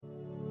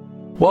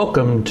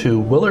Welcome to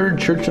Willard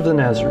Church of the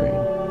Nazarene.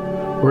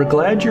 We're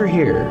glad you're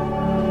here.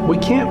 We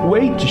can't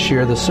wait to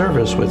share the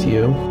service with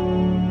you.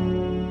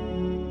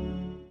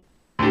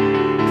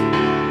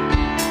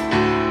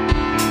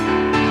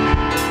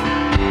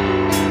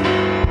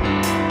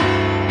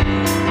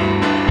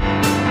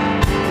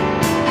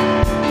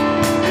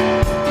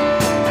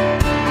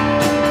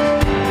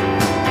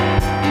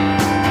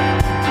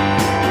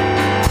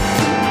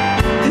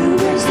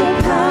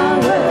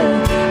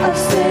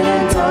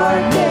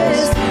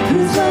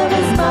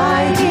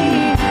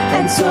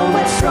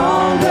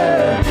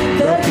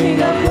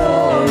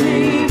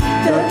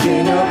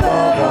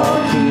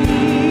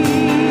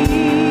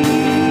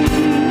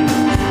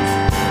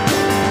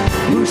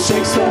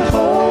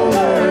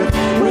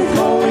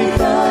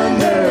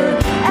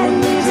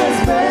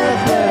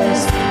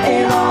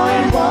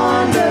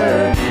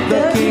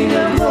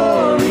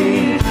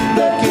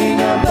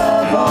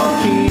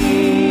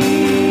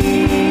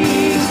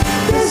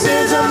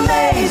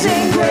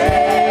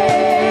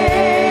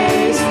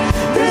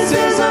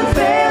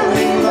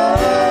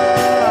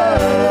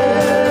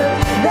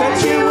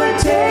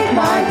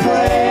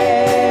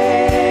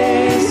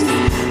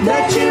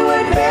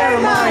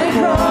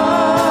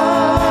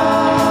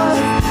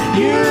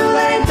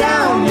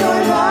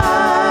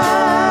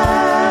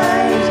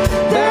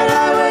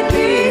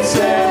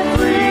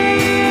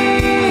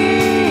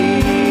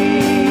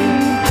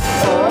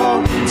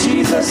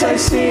 I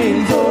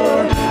sing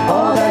for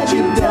all that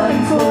you've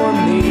done for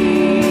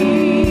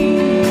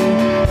me.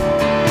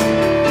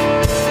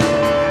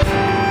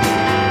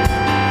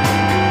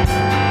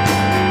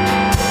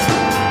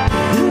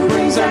 Who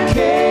brings our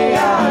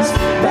chaos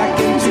back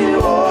into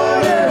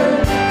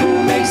order?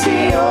 Who makes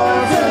the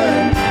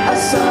orphan a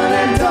son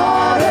and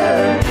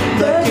daughter?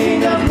 The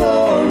King of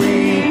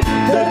glory,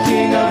 the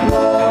King of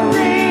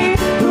glory,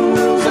 who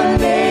rules the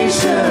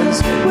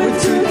nations with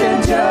truth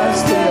and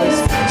justice,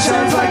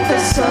 shines like the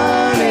sun.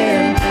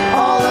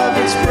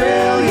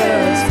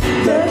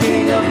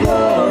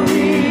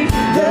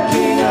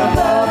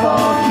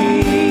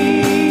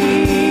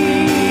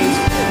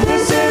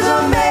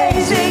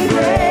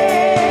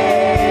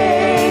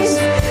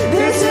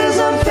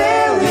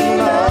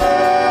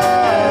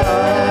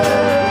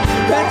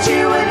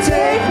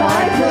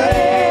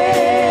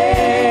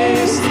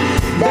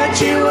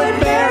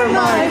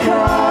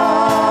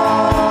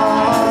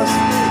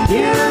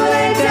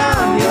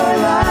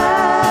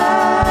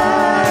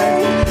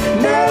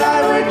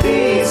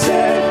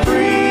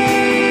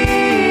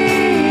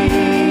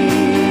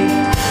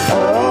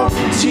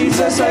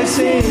 I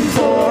sing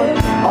for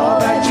all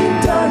that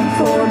you've done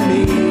for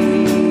me.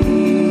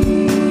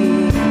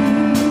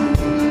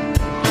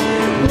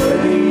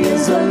 Worthy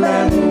is the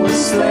Lamb who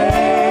was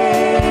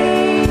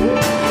slain.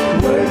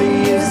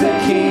 Worthy is the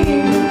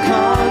King who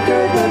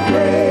conquered the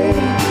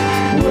grave.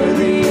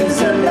 Worthy is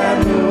the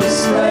Lamb who was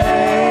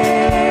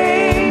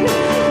slain.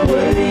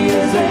 Worthy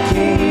is the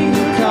King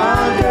who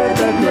conquered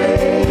the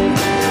grave.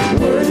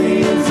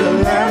 Worthy is the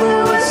Lamb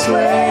who was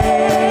slain.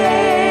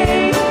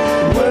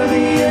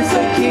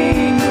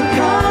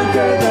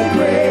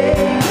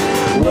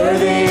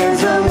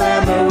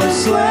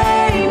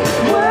 Slain,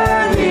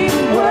 worthy,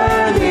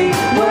 worthy,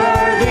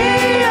 worthy.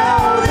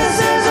 Oh, this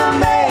is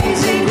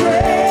amazing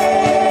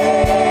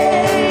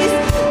grace.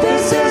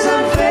 This is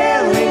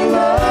unfailing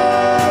love.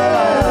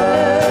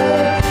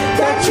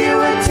 That you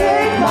would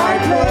take my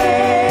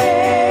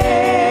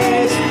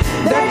place,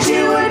 that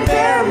you would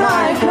bear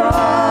my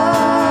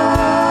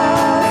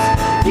cross.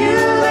 You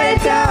laid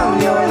down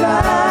your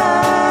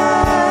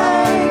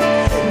life,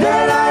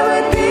 that I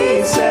would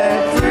be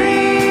set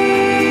free.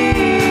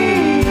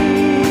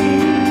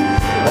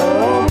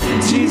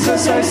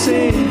 Jesus, I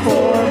sing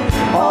for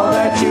all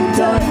that you've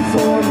done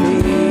for me.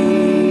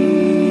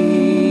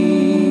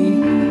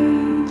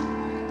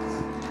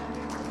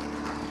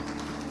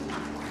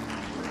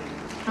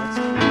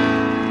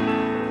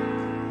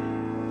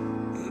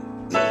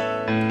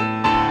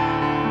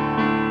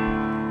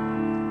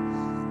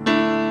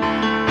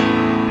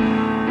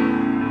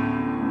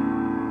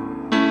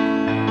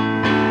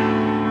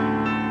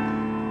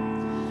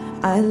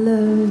 I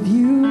love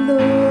you,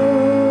 Lord.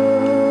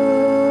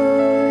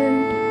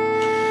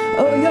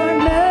 Oh, your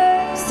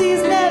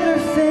mercies never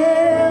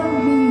fail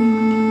me.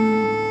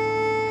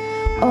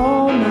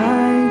 All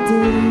my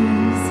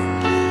days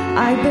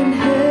I've been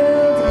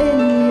held in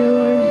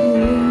your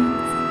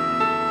hands.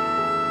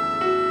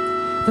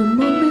 The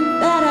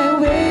moment that I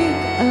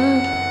wake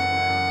up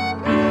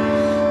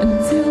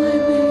until I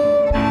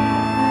make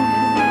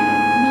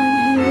my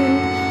head,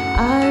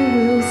 I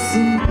will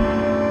sing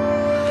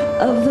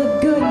of the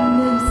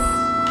goodness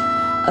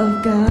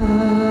of God.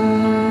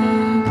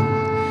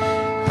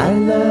 I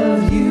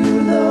love you,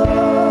 Lord.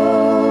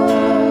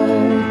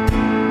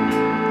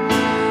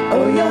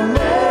 Oh, your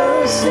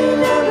mercy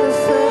never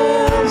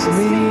fails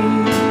me.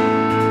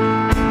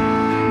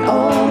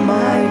 All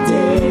my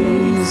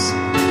days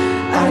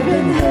I've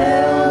been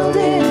held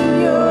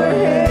in your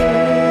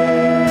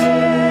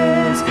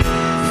hands.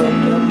 From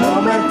the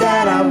moment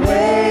that I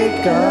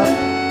wake up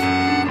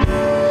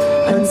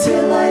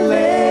until I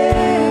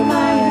lay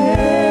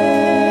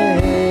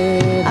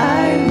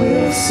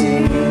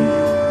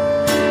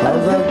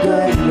of the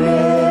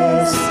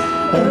goodness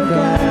of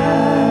God.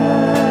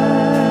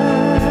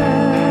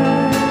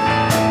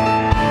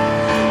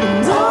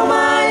 And all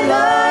my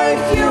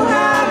life you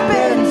have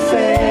been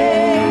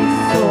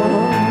faithful.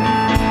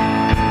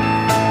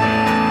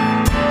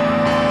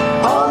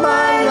 All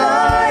my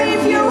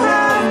life you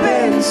have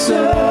been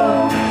so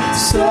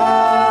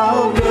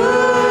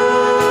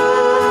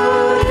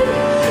good.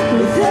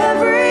 With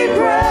every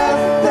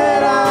breath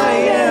that I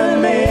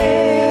am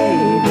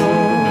able,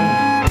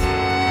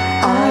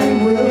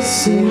 I will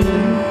sing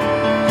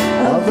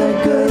of the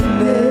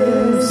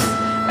goodness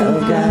of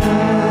God.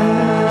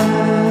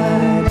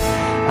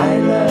 I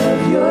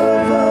love your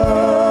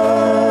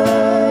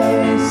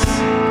voice.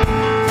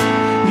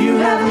 You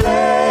have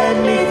led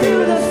me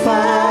through the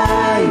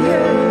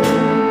fire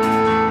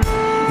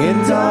in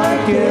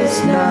darkest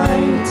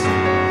night.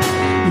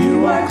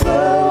 You are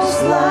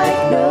close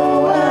like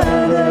no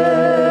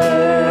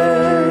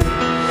other.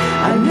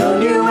 I've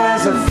known you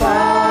as a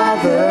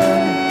father.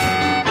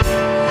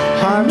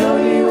 I've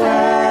known you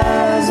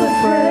as a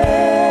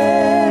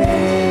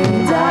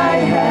friend. I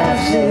have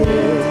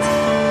lived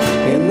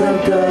in the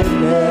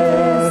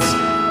goodness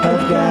of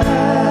God.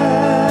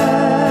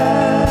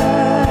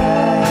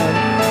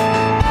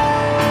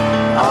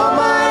 All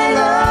my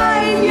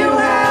life you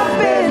have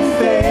been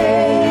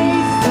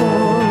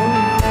faithful.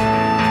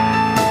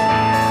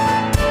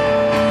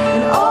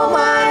 And all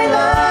my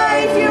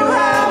life you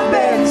have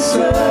been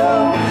so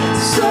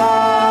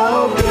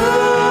good.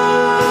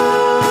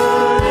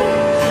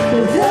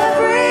 With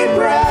every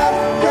breath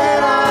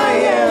that I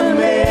am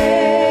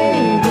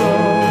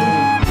able,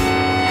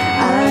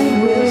 I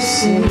will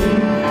sing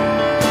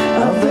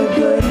of the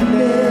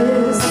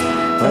goodness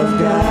of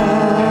God.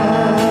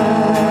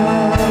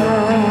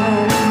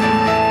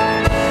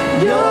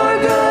 Your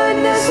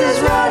goodness is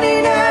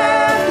running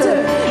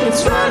after,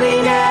 it's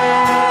running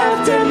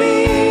after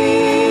me.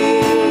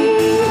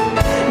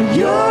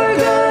 Your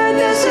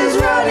goodness is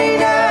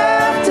running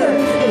after,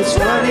 it's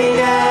running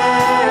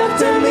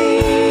after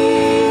me.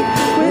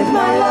 With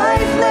my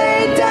life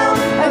laid down,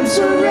 I'm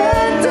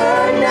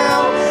surrendered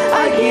now.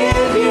 I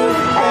give you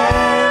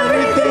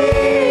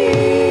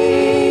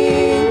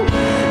everything.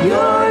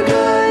 Your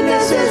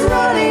goodness is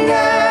running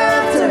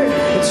after,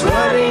 it's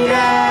running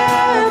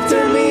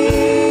after me.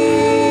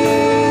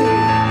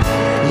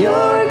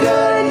 Your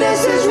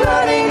goodness is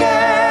running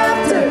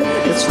after,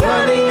 it's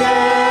running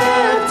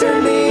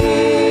after me.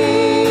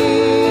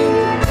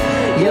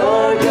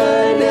 Your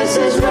goodness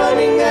is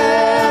running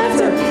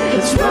after,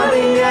 it's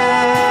running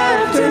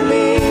after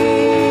me.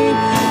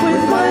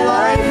 With my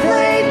life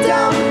laid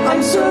down,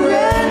 I'm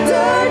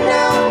surrendered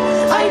now.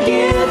 I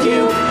give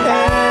you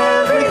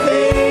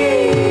everything.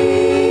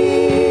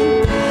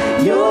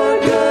 Your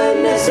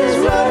goodness is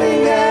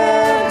running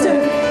after,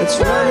 it's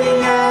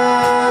running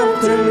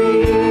after me.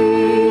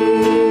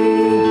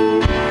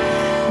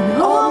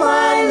 And all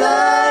my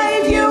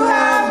life you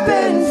have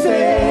been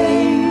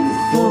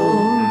faithful.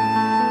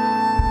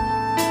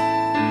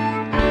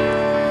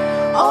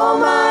 All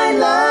my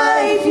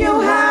life you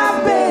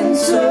have been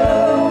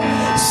so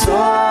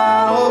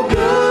good.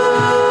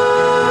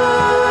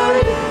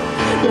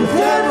 With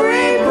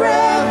every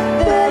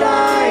breath that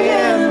I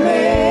am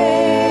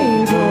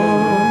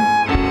able,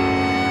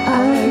 I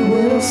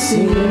will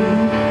sing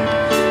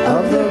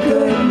of the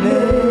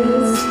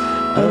goodness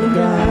of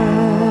God.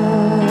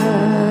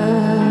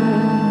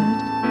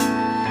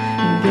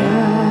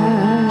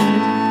 God,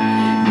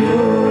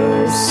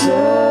 you're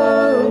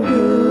so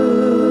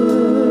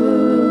good.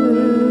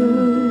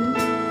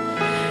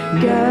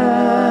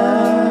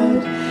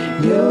 God,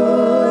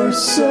 you're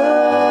so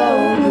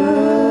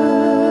good.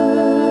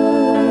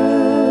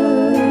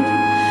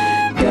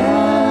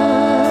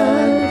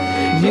 God,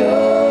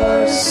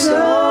 you're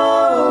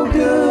so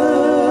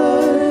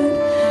good.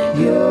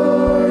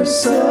 You're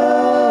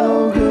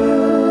so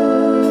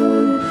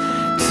good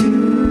to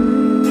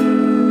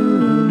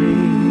me.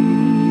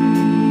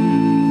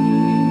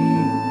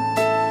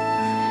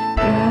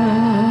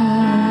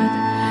 God,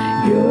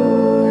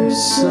 you're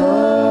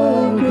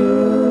so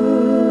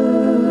good.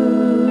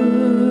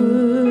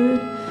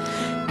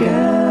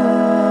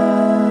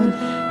 God,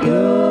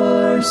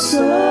 you're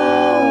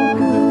so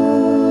good.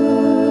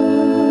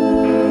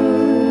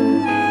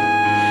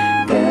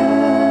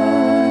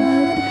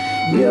 God,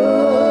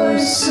 you're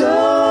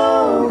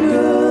so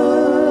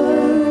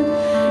good.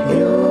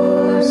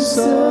 You're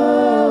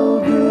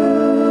so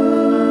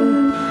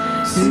good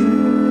to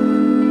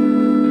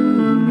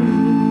me.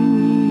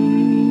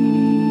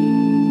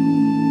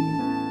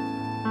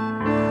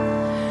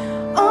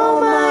 All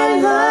my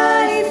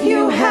life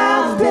you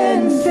have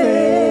been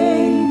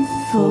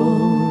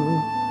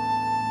faithful.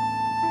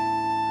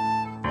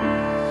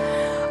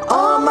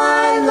 All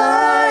my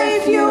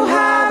life you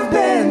have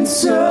been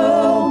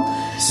so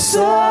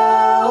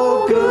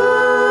good.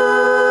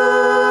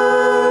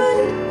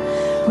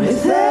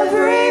 With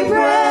every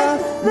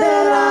breath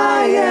that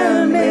I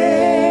am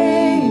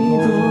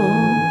able,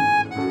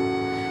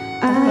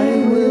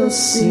 I will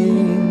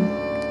sing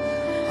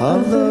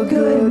of the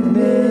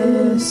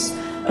goodness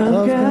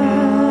of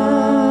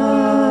God.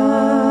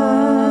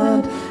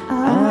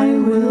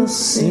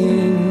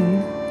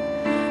 sing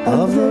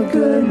of the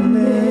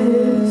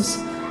goodness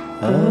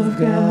of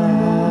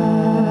God.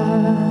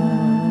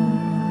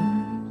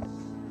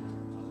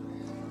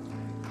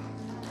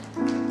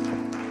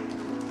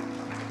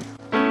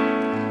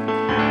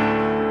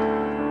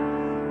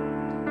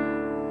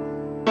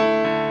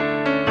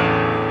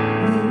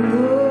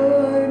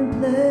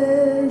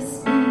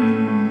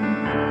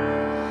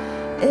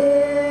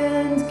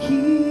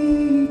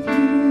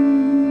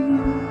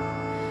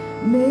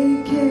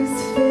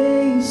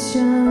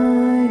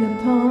 Shine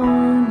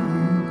upon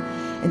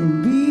you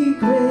and be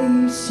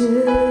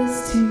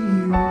gracious to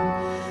you.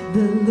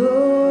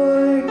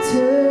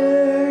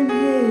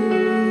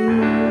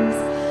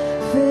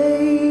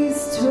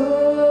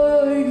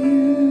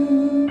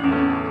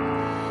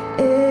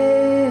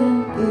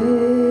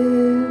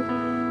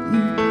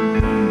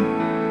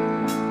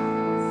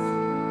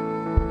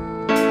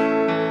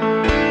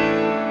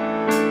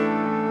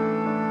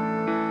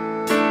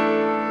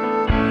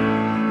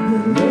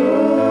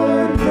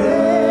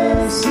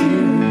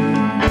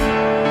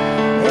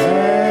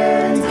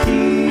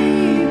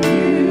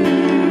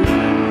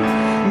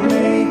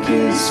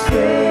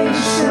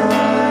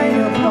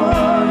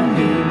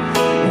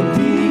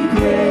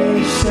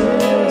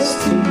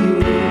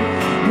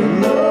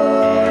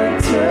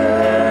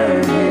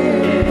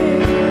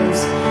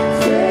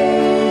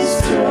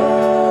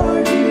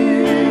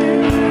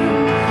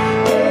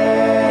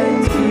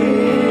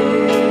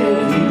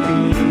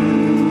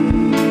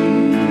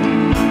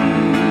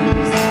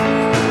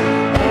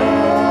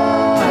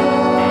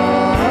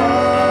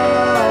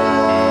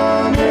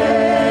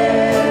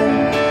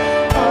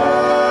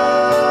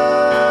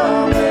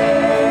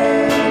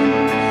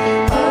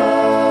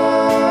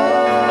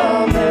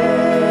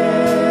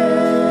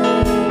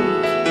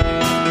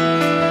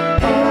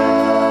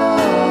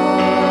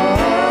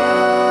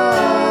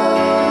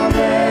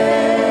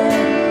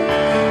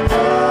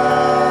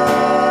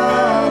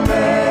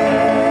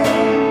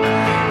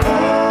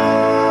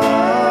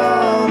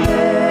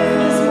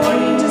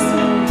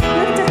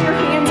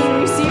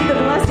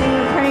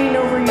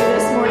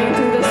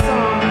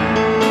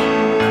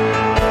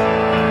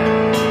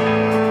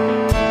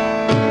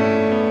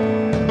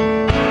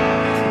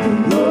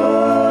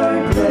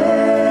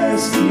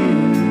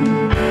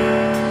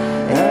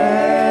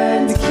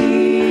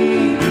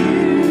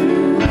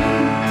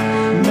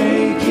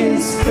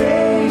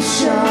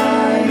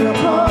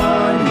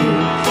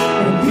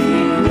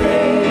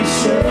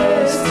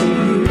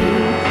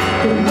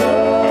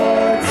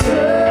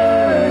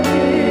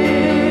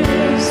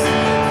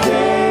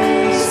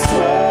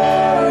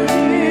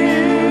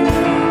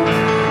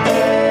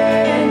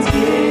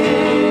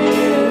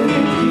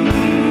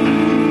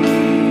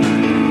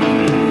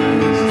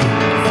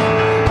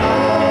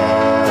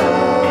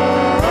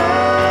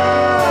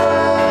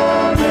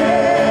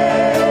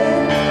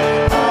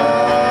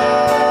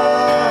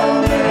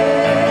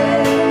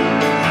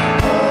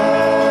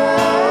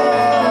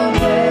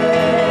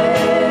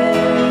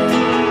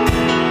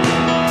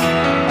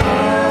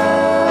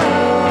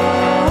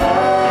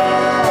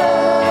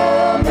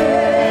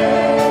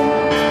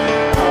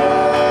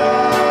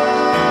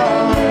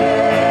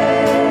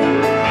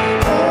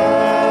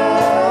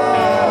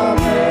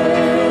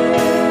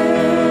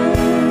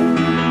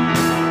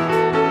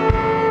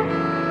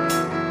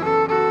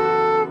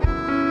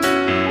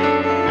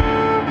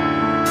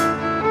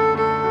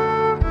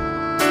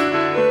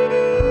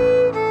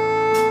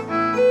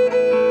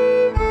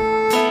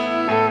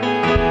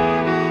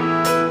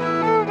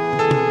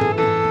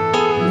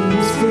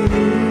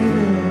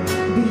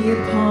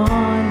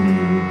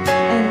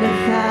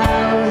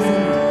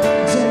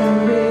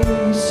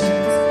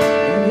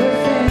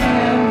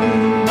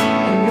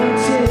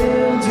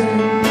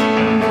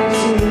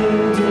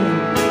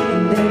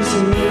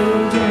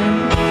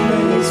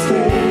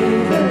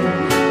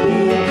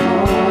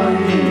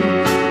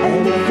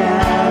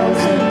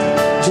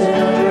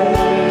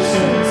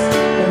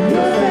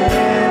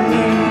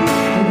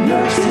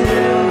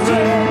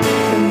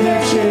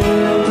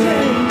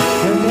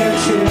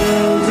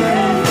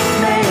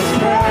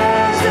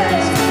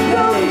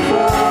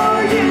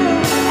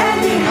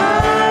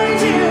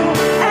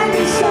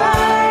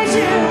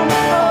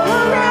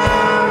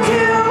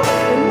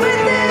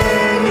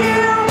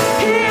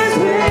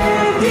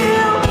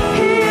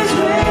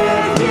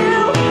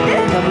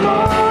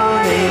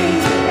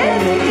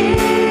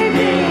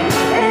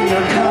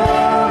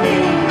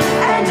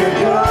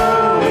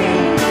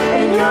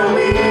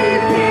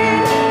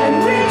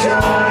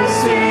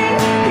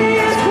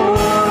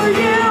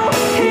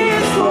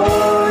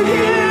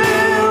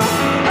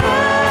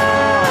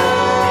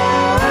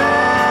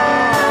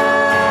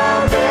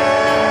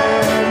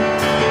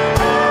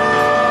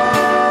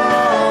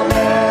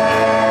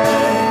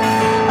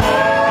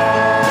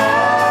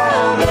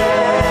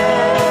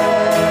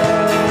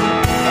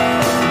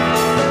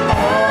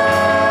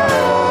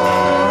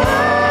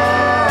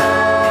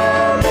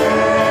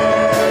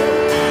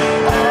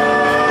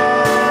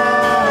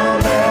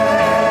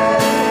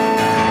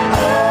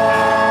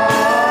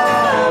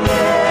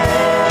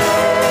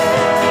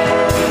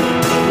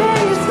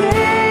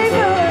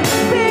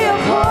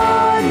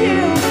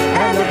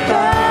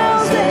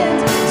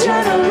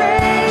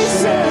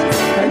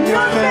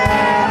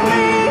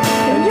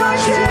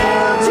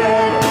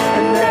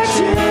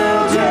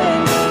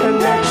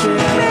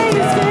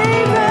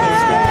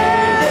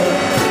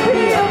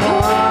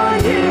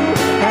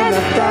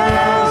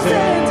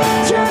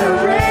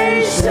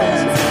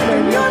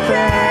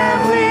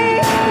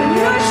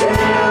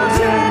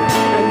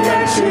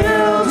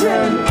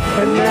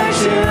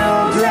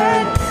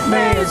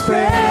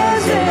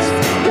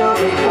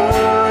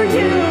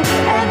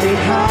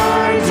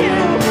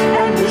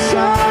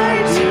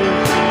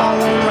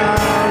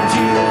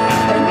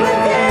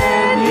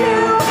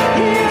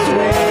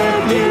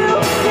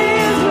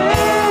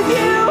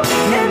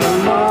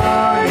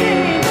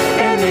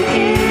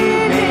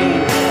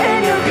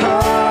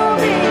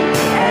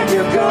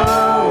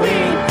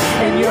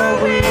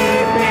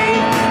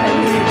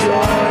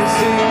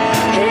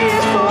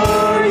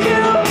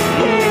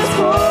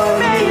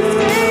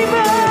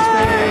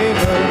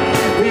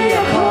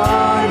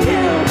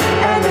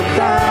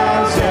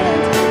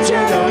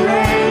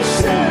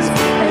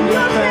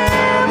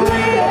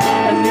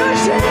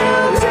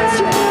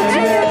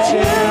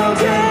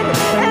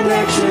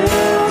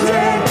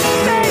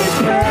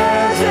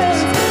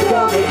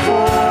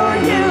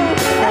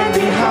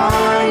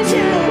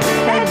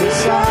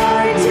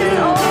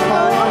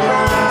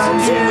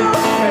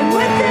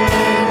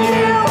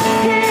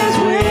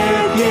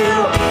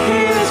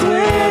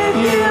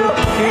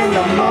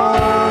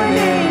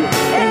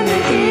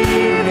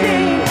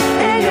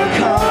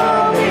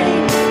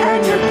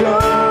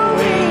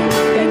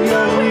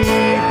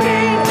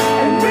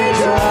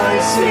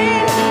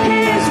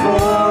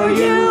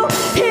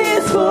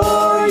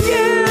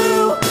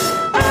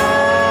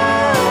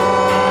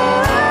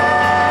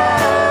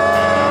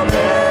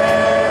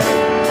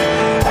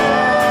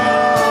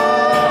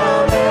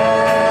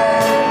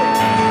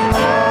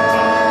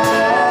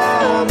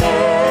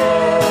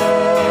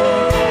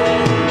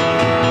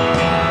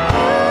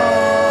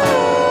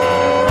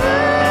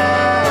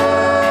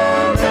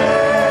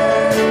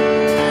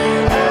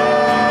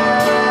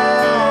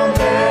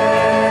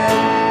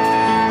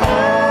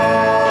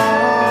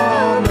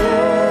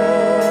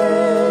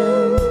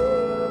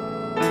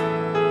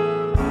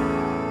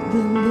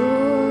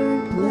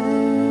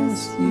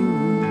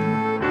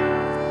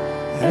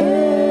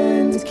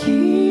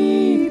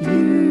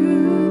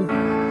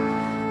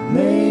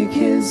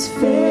 His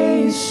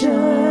face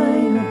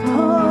shine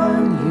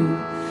upon you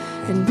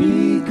and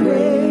be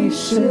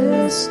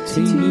gracious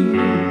to you.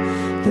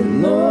 The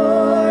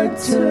Lord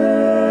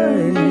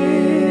turn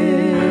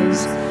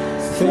His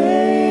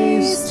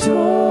face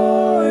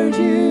toward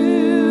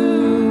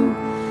you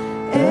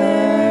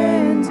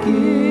and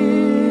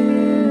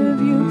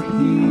give you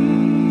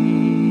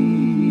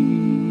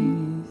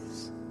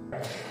peace.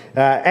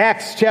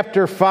 Acts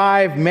chapter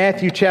 5,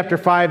 Matthew chapter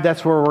 5,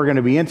 that's where we're going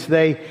to be in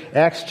today.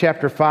 Acts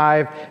chapter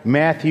 5,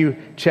 Matthew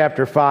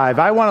chapter 5.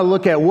 I want to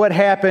look at what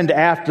happened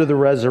after the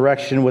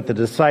resurrection with the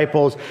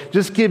disciples.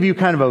 Just give you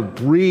kind of a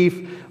brief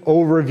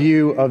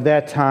overview of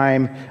that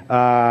time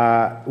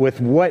with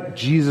what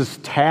Jesus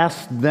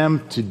tasked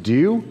them to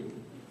do,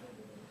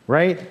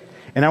 right?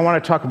 And I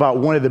want to talk about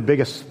one of the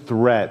biggest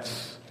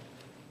threats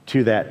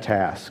to that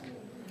task.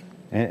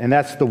 And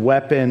that's the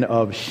weapon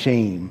of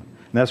shame.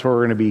 And that's what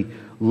we're going to be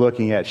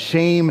looking at.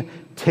 Shame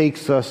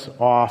takes us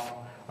off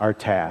our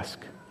task.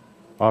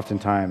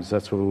 Oftentimes,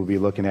 that's what we'll be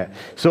looking at.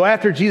 So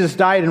after Jesus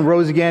died and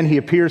rose again, He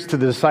appears to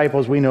the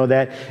disciples, we know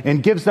that,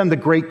 and gives them the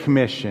Great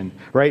Commission,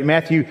 right?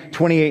 Matthew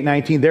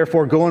 28:19,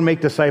 therefore go and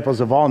make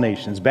disciples of all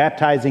nations,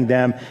 baptizing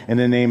them in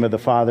the name of the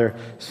Father,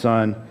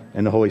 Son,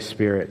 and the Holy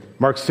Spirit.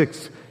 Mark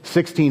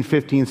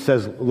 6:16-15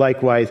 says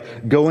likewise,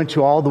 go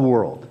into all the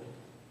world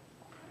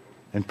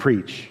and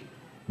preach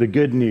the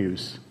good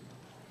news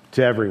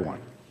to everyone.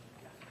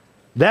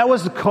 That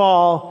was the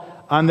call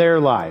on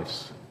their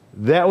lives.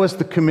 That was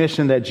the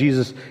commission that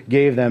Jesus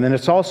gave them. And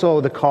it's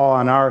also the call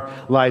on our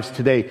lives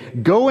today.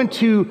 Go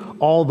into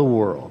all the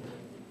world.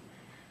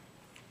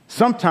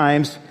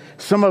 Sometimes,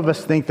 some of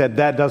us think that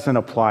that doesn't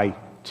apply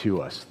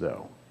to us,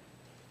 though.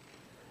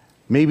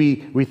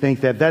 Maybe we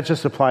think that that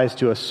just applies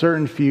to a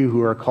certain few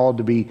who are called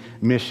to be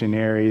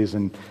missionaries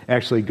and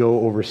actually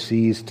go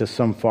overseas to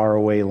some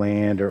faraway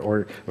land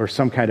or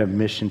some kind of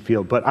mission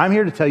field. But I'm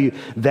here to tell you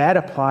that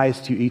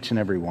applies to each and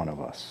every one of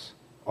us.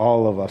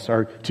 All of us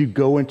are to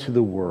go into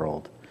the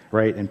world,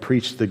 right, and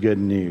preach the good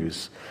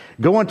news.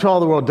 Go into all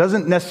the world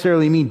doesn't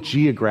necessarily mean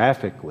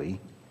geographically,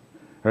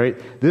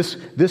 right? This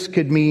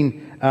could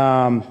mean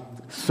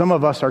some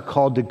of us are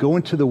called to go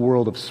into the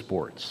world of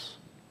sports.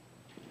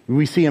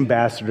 We see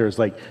ambassadors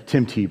like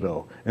Tim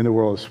Tebow in the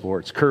world of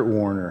sports, Kurt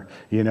Warner,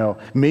 you know.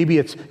 Maybe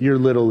it's your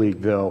Little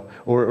League, though,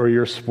 or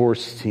your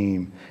sports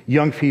team.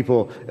 Young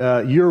people,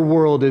 your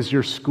world is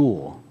your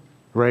school.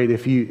 Right?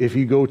 If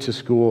you go to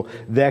school,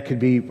 that could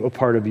be a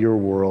part of your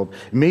world.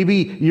 Maybe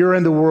you're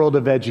in the world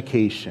of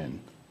education.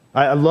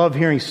 I love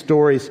hearing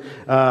stories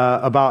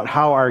about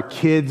how our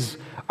kids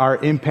are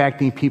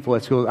impacting people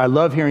at school. I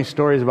love hearing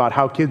stories about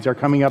how kids are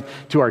coming up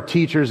to our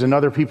teachers and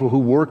other people who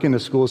work in the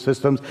school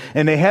systems,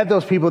 and they have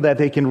those people that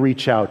they can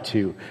reach out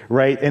to,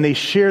 right? And they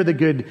share the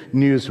good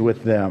news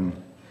with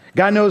them.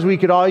 God knows we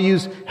could all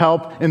use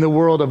help in the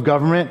world of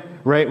government,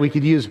 right? We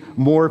could use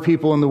more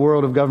people in the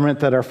world of government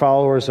that are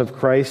followers of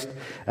Christ.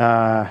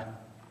 But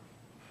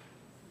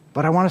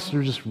I want us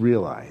to just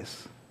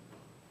realize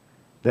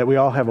that we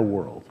all have a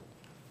world.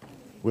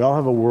 We all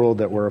have a world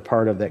that we're a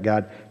part of that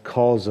God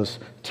calls us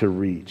to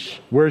reach.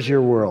 Where's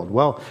your world?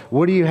 Well,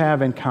 what do you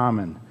have in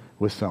common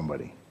with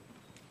somebody?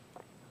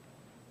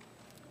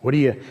 What do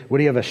you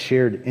have a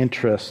shared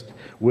interest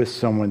with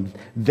someone?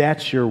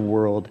 That's your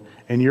world,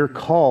 and you're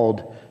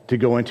called to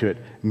go into it.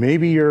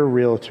 Maybe you're a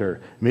realtor.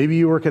 Maybe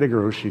you work at a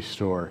grocery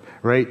store,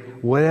 right?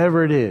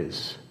 Whatever it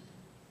is,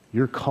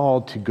 you're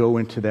called to go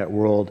into that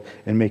world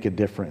and make a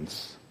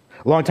difference.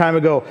 A long time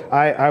ago,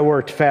 I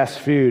worked fast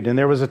food, and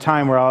there was a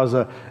time where I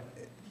was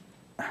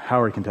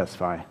Howard can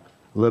testify, a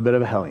little bit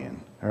of a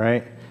hellion, all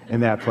right, in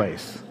that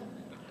place.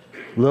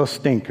 Little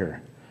stinker,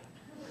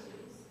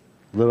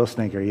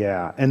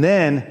 yeah. And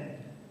then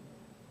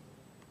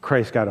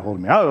Christ got a hold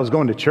of me. I was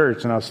going to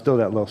church, and I was still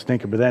that little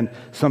stinker, but then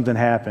something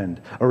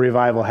happened. A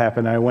revival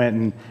happened. I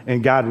went,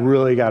 and God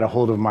really got a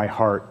hold of my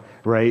heart,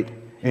 right?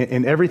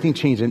 And everything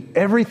changed. And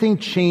everything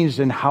changed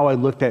in how I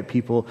looked at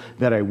people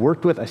that I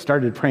worked with. I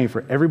started praying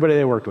for everybody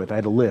that I worked with. I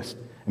had a list,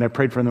 and I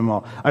prayed for them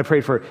all. I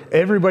prayed for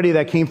everybody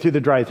that came through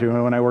the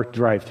drive-thru when I worked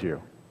drive-thru.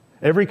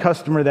 Every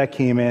customer that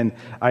came in,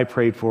 I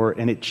prayed for,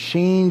 and it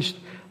changed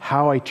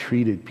how I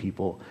treated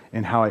people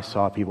and how I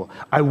saw people.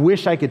 I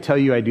wish I could tell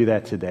you I do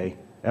that today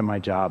at my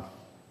job,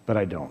 but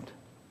I don't.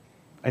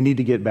 I need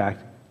to get back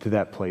to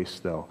that place,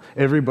 though.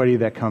 Everybody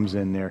that comes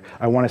in there,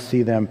 I want to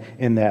see them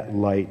in that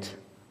light,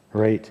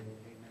 right?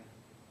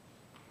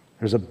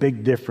 There's a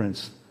big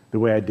difference the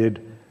way I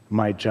did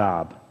my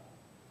job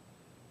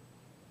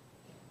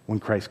when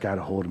Christ got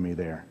a hold of me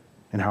there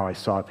and how I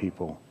saw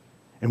people.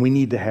 And we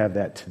need to have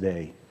that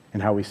today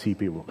and how we see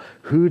people.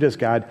 Who does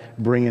God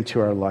bring into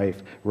our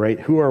life, right?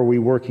 Who are we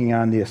working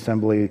on the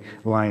assembly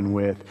line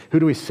with? Who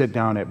do we sit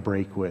down at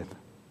break with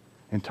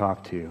and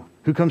talk to?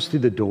 Who comes through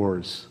the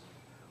doors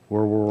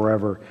or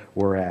wherever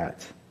we're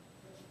at?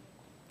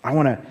 I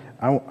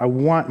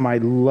want my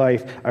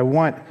life, I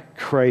want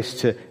Christ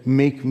to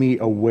make me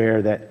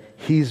aware that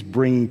He's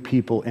bringing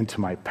people into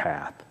my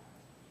path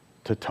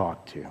to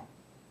talk to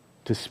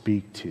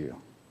speak to.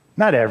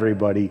 Not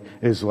everybody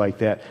is like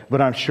that,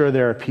 but I'm sure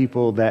there are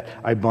people that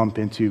I bump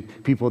into,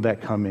 people that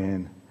come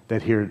in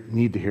that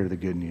need to hear the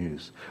good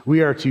news.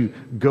 We are to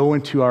go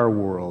into our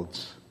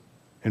worlds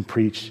and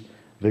preach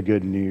the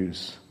good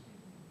news.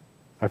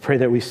 I pray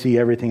that we see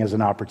everything as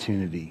an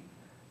opportunity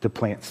to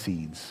plant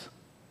seeds.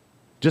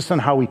 Just on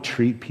how we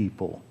treat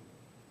people,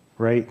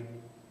 right?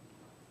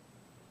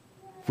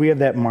 If we have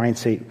that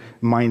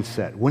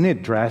mindset, wouldn't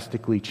it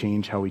drastically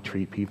change how we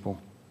treat people?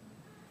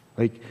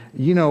 Like,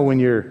 when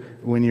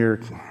you're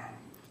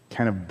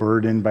kind of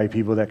burdened by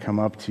people that come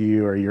up to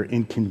you, or you're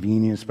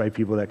inconvenienced by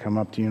people that come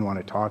up to you and want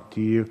to talk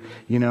to you,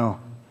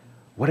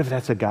 what if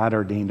that's a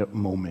God-ordained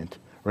moment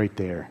right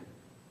there?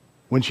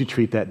 Wouldn't you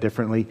treat that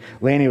differently?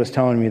 Lanny was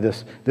telling me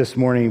this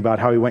morning about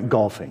how he went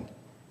golfing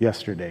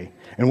yesterday.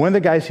 And one of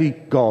the guys he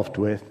golfed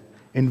with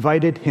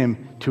invited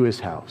him to his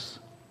house.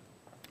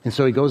 And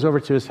so he goes over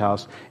to his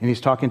house, and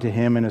he's talking to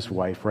him and his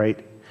wife,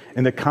 right?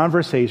 And the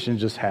conversation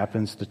just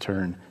happens to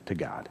turn to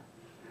God,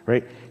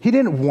 right? He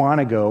didn't want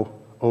to go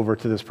over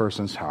to this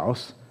person's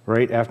house,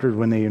 right, after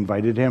when they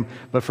invited him.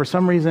 But for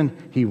some reason,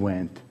 he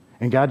went.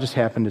 And God just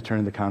happened to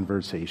turn the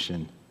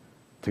conversation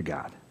to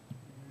God,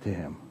 to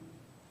him.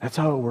 That's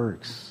how it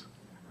works,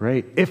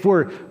 right? If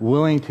we're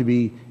willing to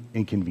be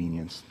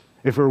inconvenienced,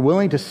 if we're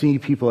willing to see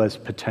people as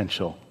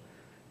potential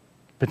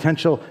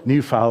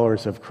new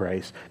followers of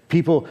Christ,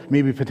 people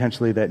maybe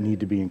potentially that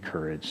need to be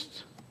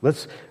encouraged.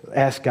 Let's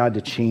ask God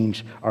to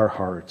change our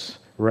hearts,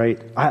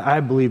 right? I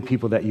believe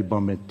people that you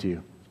bump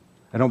into,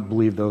 I don't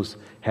believe those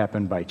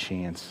happen by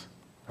chance.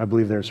 I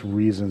believe there's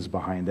reasons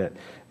behind it,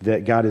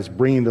 that God is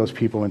bringing those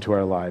people into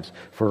our lives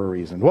for a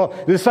reason. Well,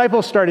 the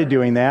disciples started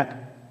doing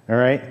that, all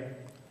right?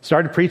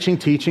 Started preaching,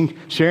 teaching,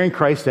 sharing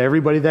Christ to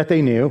everybody that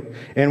they knew.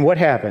 And what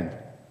happened?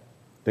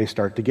 They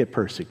start to get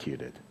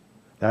persecuted.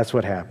 That's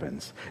what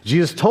happens.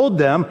 Jesus told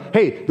them,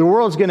 hey, the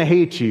world's going to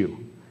hate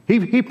you.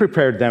 He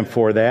prepared them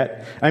for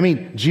that. I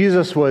mean,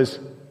 Jesus was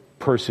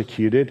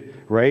persecuted,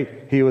 right?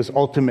 He was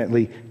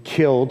ultimately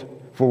killed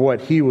for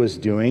what he was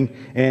doing.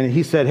 And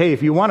he said, hey,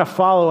 if you want to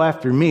follow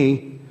after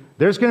me,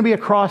 there's going to be a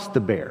cross to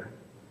bear.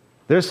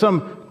 There's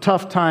some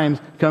tough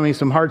times coming,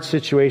 some hard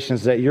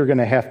situations that you're going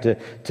to have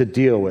to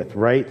deal with,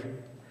 right?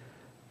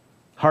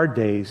 Hard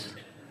days,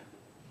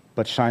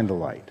 but shine the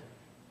light.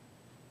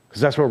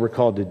 Because that's what we're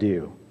called to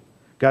do.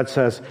 God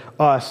says,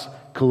 us,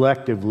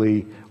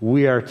 collectively,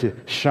 we are to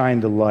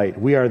shine the light.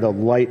 We are the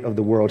light of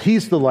the world.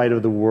 He's the light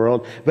of the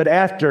world. But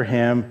after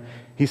him,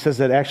 he says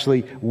that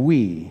actually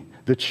we,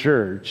 the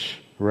church,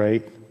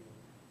 right,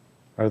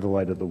 are the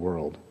light of the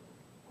world.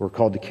 We're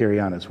called to carry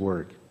on his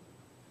work.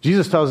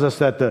 Jesus tells us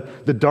that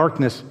the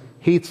darkness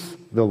hates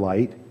the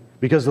light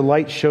because the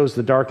light shows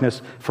the darkness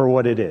for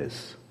what it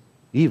is,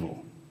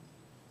 evil.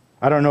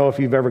 I don't know if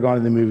you've ever gone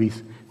to the movie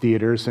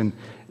theaters, and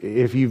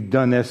if you've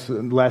done this,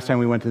 last time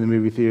we went to the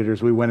movie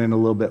theaters, we went in a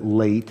little bit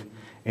late,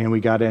 and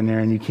we got in there,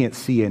 and you can't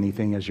see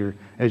anything as you're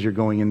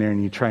going in there,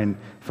 and you try and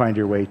find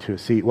your way to a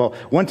seat. Well,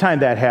 one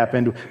time that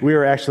happened, we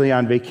were actually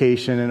on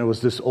vacation, and it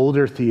was this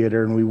older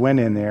theater, and we went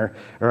in there,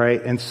 all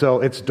right, and so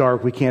it's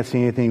dark, we can't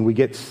see anything. We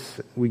get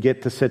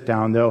to sit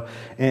down, though,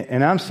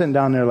 and I'm sitting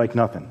down there like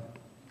nothing.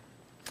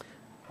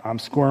 I'm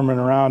squirming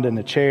around in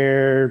the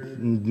chair,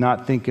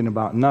 not thinking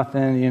about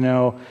nothing,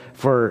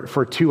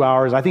 for 2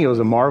 hours. I think it was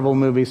a Marvel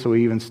movie, so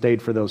we even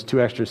stayed for those 2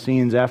 extra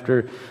scenes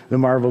after the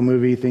Marvel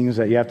movie, things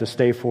that you have to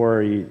stay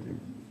for, or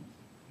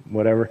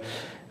whatever.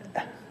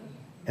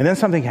 And then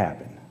something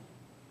happened.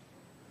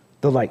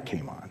 The light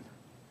came on,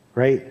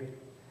 right?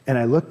 And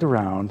I looked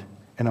around,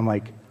 and I'm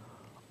like,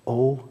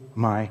 oh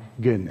my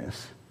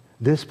goodness,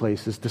 this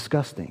place is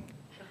disgusting.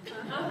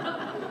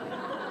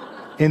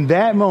 In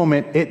that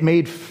moment, it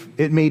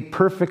made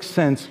perfect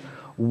sense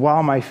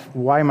why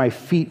my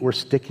feet were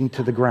sticking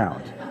to the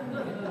ground.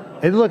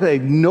 It looked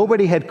like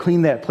nobody had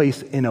cleaned that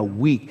place in a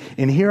week.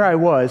 And here I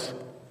was,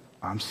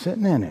 I'm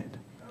sitting in it.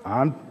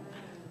 I'm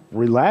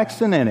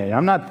relaxing in it.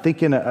 I'm not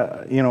thinking,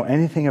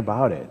 anything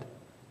about it.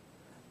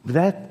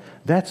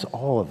 That's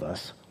all of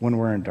us when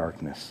we're in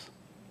darkness.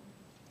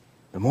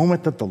 The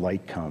moment that the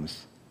light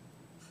comes,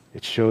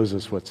 it shows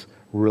us what's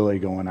really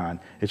going on.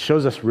 It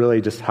shows us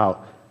really just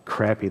how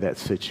crappy that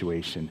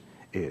situation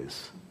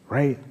is,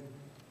 right?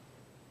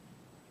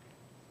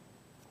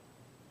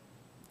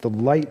 The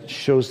light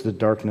shows the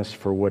darkness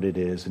for what it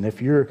is. And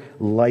if your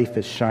life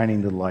is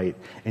shining the light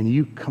and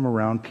you come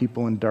around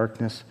people in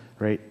darkness,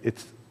 right,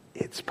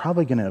 it's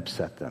probably going to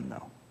upset them,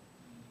 though.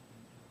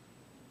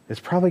 It's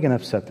probably going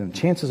to upset them.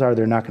 Chances are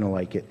they're not going to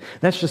like it.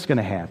 That's just going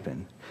to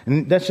happen.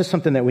 And that's just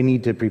something that we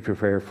need to be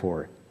prepared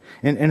for.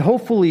 And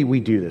hopefully we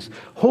do this.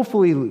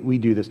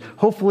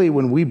 Hopefully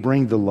when we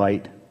bring the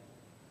light,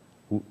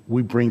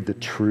 we bring the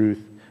truth,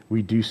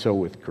 we do so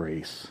with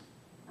grace,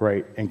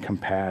 right, and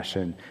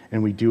compassion,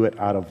 and we do it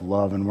out of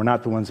love, and we're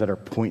not the ones that are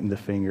pointing the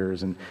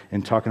fingers and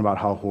talking about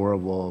how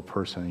horrible a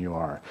person you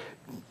are.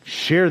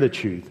 Share the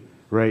truth,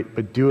 right,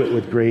 but do it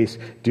with grace,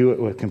 do it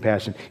with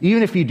compassion.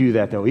 Even if you do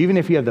that, though, even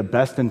if you have the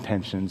best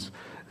intentions,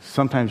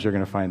 sometimes you're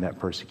going to find that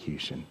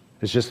persecution.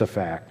 It's just a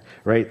fact,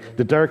 right?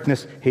 The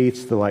darkness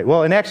hates the light.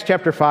 Well, in Acts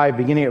chapter 5,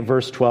 beginning at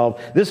verse 12,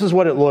 this is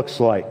what it looks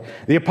like.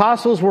 The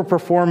apostles were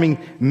performing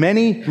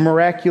many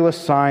miraculous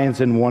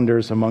signs and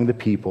wonders among the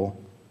people,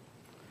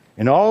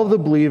 and all of the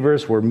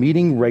believers were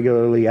meeting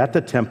regularly at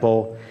the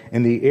temple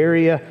in the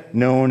area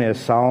known as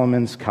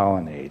Solomon's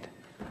Colonnade.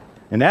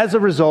 And as a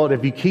result,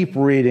 if you keep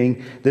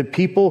reading, the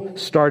people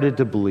started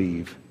to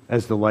believe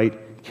as the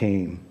light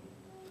came.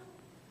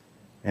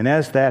 And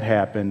as that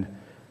happened,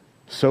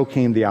 so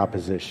came the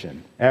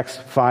opposition. Acts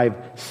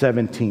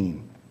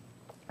 5:17.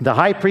 The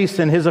high priest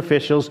and his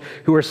officials,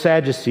 who were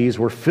Sadducees,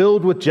 were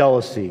filled with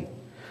jealousy.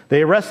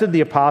 They arrested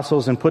the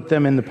apostles and put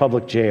them in the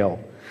public jail.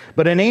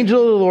 But an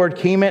angel of the Lord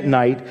came at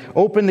night,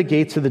 opened the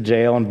gates of the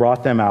jail, and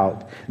brought them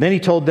out. Then he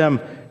told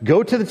them,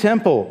 "Go to the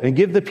temple and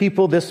give the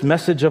people this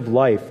message of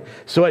life."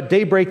 So at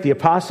daybreak, the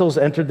apostles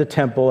entered the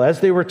temple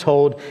as they were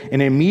told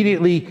and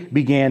immediately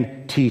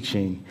began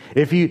teaching.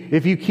 If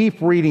you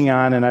keep reading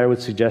on, and I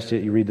would suggest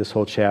that you read this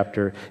whole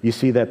chapter, you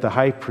see that the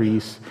high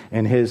priest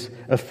and his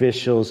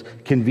officials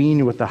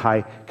convened with the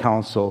high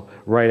council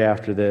right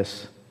after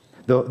this.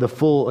 The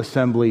full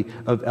assembly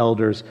of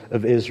elders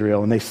of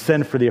Israel, and they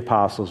send for the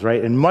apostles,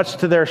 right? And much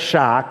to their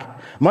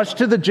shock, much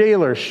to the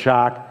jailer's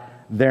shock,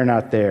 they're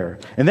not there.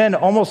 And then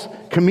almost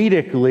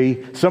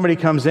comedically, somebody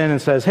comes in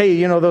and says,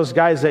 "Hey, those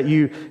guys that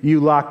you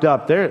locked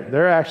up,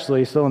 they're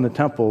actually still in the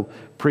temple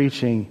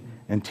preaching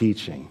and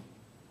teaching."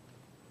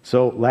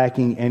 So,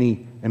 lacking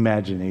any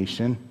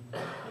imagination,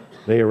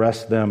 they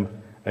arrest them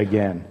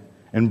again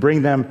and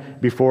bring them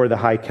before the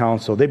high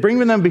council. They bring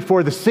them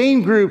before the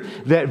same group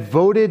that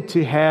voted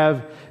to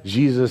have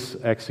Jesus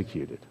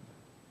executed.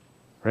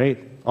 Right?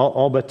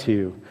 All but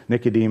two,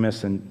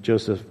 Nicodemus and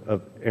Joseph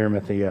of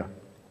Arimathea.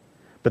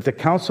 But the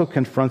council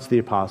confronts the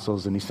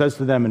apostles, and he says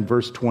to them in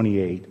verse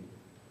 28,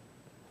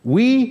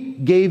 "We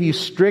gave you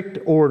strict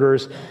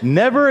orders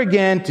never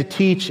again to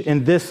teach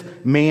in this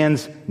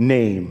man's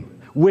name."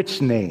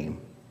 Which name?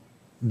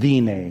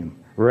 The name,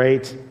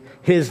 right?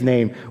 His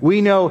name.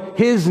 We know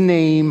his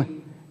name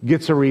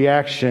gets a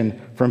reaction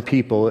from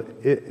people.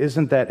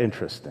 Isn't that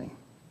interesting?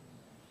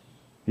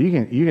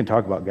 You can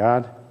talk about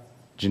God,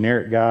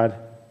 generic God.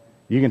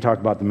 You can talk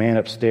about the man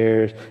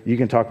upstairs. You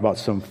can talk about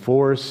some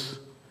force.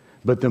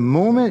 But the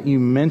moment you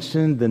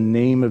mention the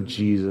name of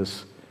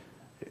Jesus,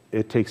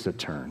 it takes a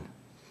turn,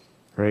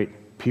 right?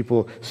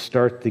 People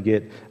start to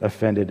get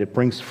offended. It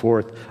brings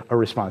forth a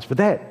response. But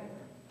that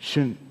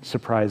shouldn't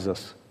surprise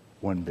us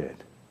one bit,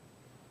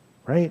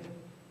 right?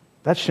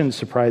 That shouldn't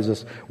surprise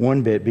us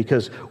one bit,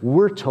 because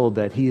we're told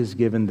that he is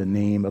given the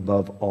name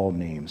above all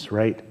names,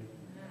 right?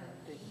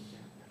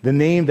 The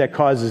name that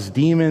causes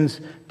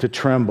demons to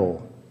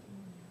tremble.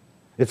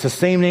 It's the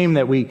same name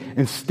that we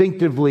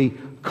instinctively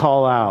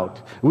call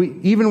out.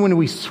 Even when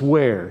we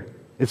swear,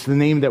 it's the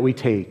name that we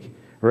take,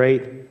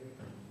 right?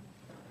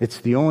 It's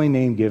the only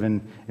name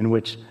given in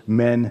which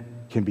men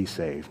can be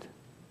saved.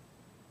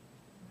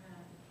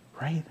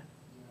 Right?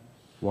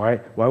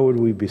 Why would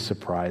we be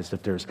surprised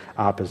if there's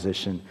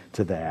opposition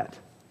to that?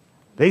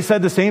 They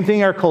said the same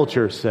thing our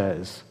culture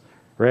says,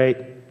 right?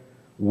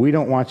 We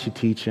don't want you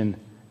teaching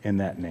in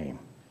that name.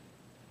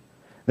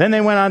 Then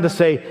they went on to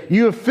say,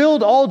 "You have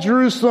filled all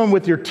Jerusalem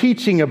with your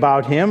teaching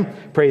about him,"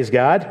 praise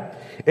God,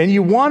 "and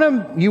you want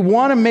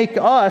to make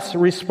us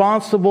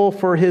responsible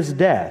for his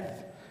death."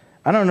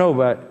 I don't know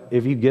about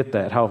if you get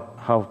that,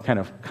 how kind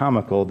of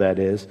comical that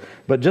is.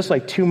 But just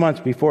like 2 months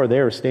before,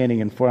 they were standing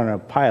in front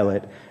of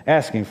Pilate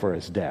asking for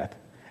his death,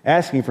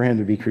 asking for him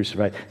to be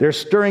crucified. They're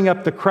stirring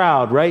up the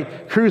crowd,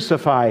 right?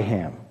 Crucify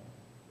him.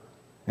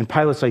 And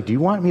Pilate's like, "Do you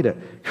want me to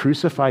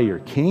crucify your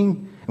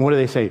king?" And what do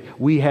they say?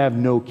 "We have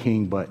no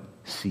king but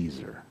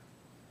Caesar."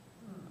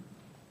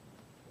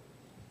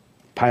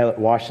 Pilate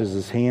washes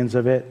his hands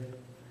of it.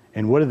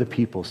 And what do the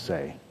people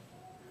say?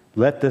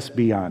 "Let this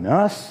be on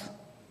us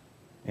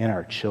and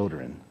our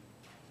children."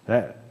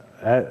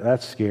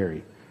 That's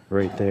scary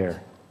right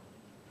there.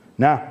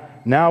 Now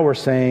they're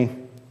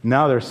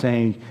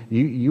saying,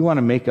 you want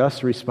to make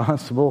us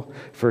responsible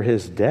for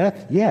his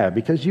death? Yeah,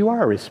 because you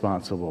are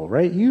responsible,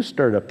 right? You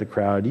stirred up the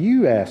crowd.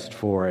 You asked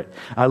for it.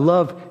 I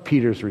love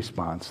Peter's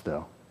response,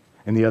 though,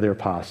 and the other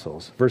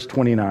apostles. Verse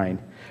 29,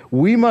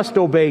 "We must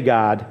obey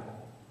God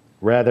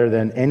rather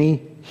than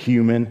any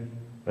human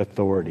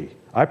authority."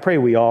 I pray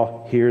we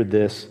all hear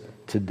this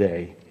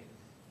today.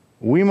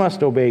 We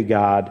must obey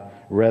God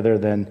rather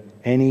than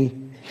any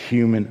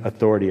human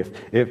authority.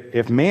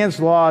 If man's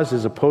laws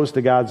is opposed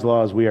to God's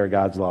laws, we are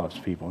God's laws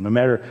people, no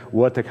matter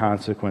what the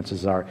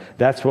consequences are.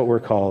 That's what we're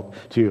called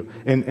to.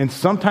 And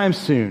sometime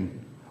soon,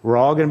 we're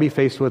all going to be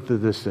faced with the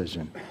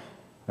decision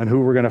on who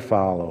we're going to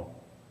follow.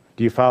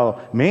 Do you follow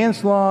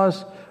man's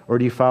laws, or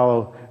do you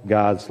follow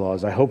God's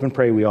laws? I hope and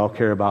pray we all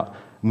care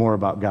more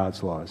about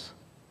God's laws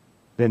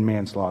than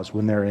man's laws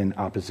when they're in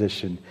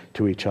opposition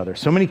to each other.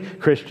 So many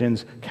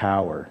Christians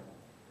cower,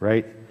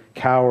 right?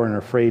 Cower and are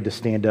afraid to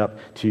stand up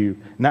to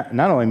not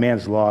only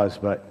man's laws,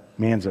 but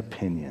man's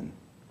opinion.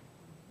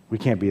 We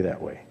can't be that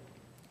way.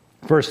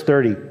 Verse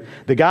 30,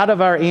 the God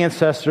of our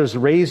ancestors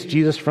raised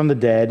Jesus from the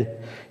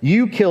dead.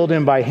 You killed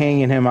him by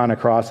hanging him on a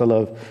cross. I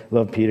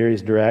love Peter.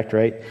 He's direct,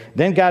 right?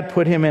 Then God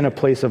put him in a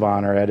place of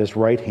honor at his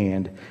right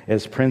hand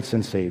as Prince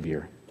and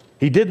Savior.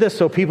 He did this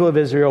so people of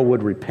Israel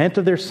would repent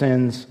of their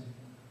sins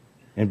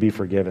and be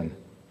forgiven.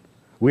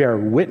 We are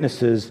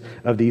witnesses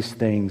of these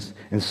things,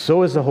 and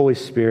so is the Holy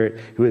Spirit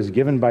who is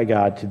given by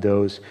God to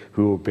those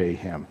who obey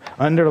him.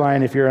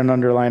 Underline, if you're an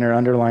underliner,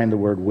 underline the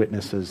word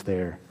witnesses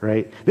there,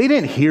 right? They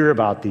didn't hear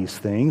about these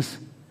things.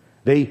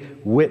 They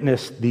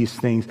witnessed these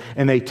things,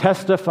 and they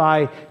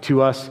testify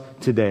to us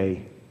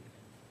today.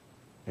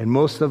 And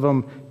most of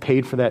them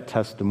paid for that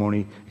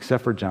testimony,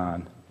 except for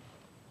John,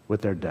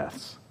 with their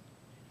deaths.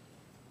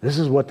 This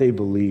is what they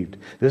believed.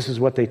 This is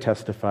what they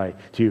testified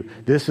to.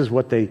 This is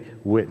what they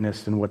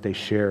witnessed and what they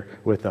share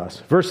with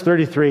us. Verse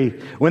 33,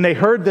 when they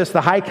heard this, the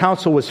high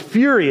council was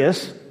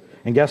furious,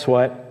 and guess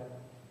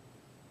what?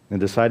 And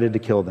decided to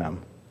kill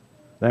them.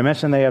 I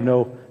mentioned they have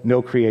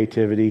no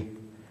creativity,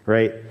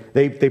 right?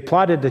 They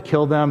plotted to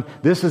kill them.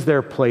 This is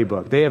their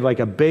playbook. They have like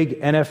a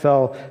big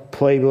NFL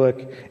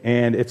playbook,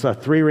 and it's a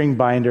 3-ring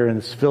binder, and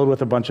it's filled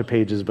with a bunch of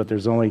pages, but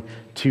there's only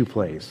 2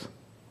 plays.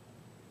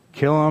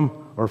 Kill them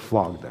or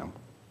flog them.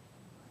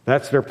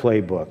 That's their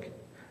playbook.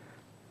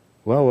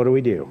 Well, what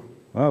do?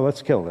 Well,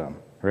 let's kill them,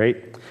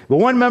 right? But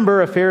one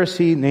member, a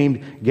Pharisee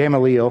named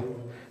Gamaliel,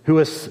 who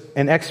was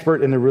an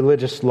expert in the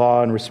religious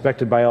law and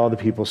respected by all the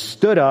people,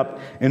 stood up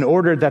and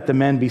ordered that the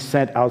men be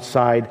sent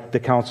outside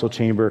the council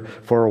chamber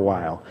for a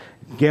while.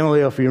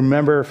 Gamaliel, if you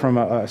remember from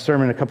a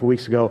sermon a couple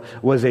weeks ago,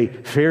 was a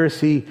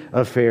Pharisee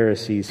of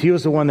Pharisees. He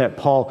was the one that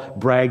Paul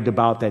bragged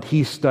about, that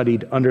he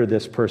studied under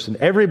this person.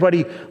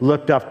 Everybody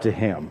looked up to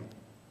him.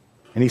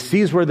 And he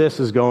sees where this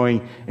is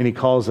going, and he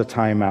calls a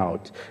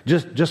timeout.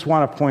 Just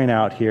want to point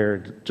out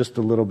here, just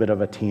a little bit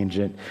of a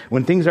tangent.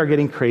 When things are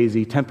getting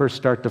crazy, tempers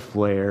start to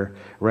flare,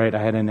 right?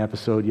 I had an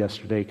episode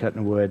yesterday,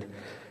 cutting wood,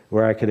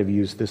 where I could have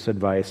used this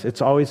advice.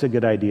 It's always a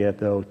good idea,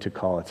 though, to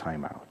call a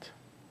timeout.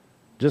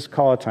 Just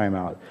call a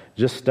timeout.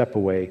 Just step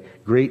away.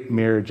 Great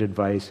marriage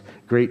advice,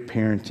 great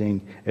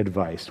parenting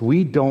advice.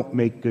 We don't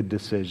make good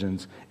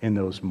decisions in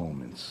those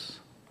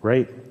moments,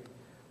 right?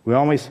 We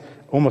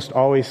almost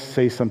always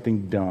say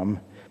something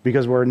dumb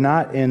because we're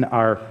not in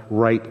our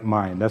right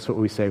mind. That's what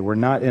we say. We're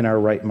not in our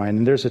right mind.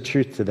 And there's a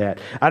truth to that.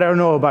 I don't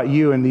know about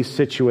you in these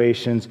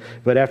situations,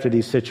 but after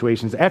these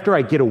situations, after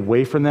I get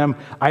away from them,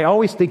 I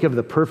always think of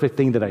the perfect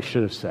thing that I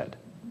should have said.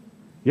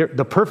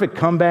 The perfect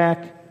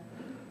comeback.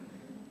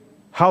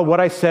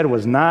 What I said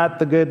was not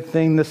the good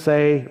thing to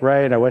say,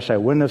 right? I wish I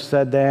wouldn't have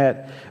said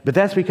that. But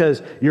that's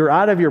because you're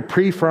out of your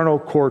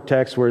prefrontal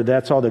cortex where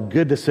that's all the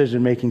good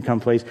decision-making come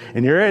place,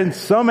 and you're in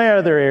some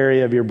other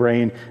area of your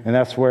brain, and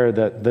that's where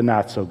the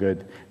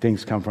not-so-good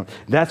things come from.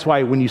 That's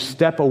why when you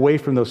step away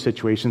from those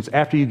situations,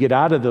 after you get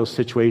out of those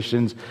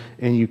situations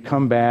and you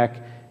come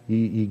back,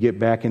 you get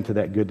back into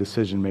that good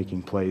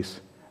decision-making place.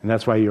 And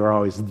that's why you're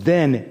always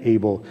then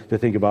able to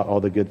think about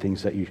all the good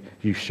things that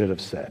you should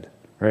have said,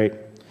 right?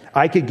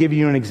 I could give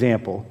you an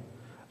example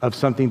of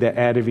something that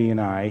Adavi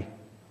and I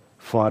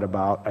fought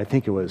about. I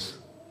think it was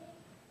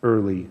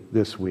early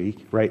this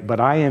week, right? But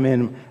I am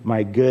in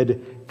my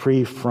good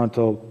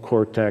prefrontal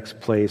cortex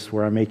place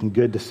where I'm making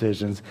good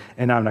decisions,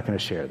 and I'm not going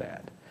to share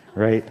that,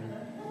 right?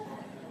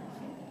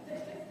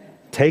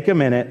 Take a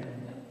minute.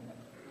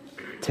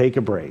 Take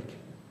a break.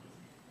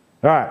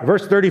 All right,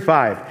 verse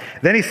 35.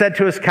 Then he said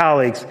to his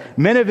colleagues,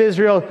 "Men of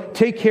Israel,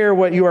 take care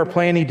what you are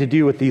planning to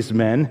do with these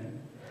men.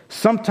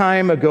 Some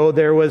time ago,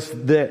 there was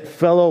the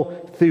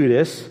fellow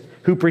Theudas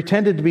who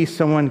pretended to be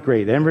someone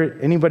great."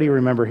 Anybody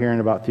remember hearing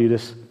about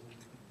Theudas?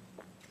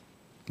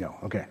 No,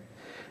 okay.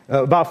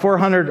 About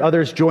 400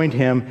 others joined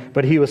him,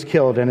 but he was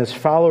killed, and his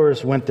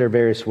followers went their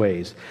various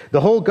ways.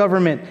 The whole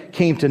movement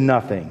came to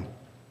nothing.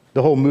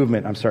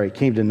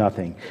 Came to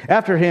nothing.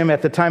 After him,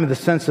 at the time of the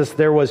census,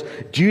 there was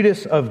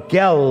Judas of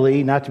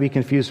Galilee, not to be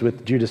confused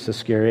with Judas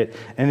Iscariot.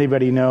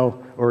 Anybody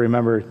know or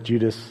remember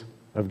Judas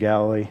of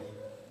Galilee?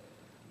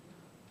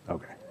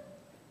 Okay.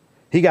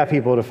 He got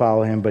people to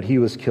follow him, but he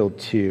was killed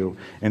too,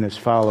 and his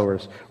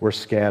followers were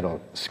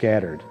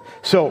scattered.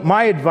 So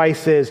my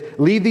advice is,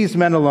 leave these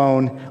men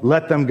alone,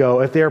 let them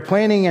go. If they are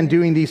planning and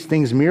doing these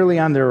things merely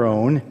on their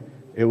own,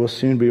 it will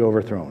soon be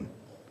overthrown.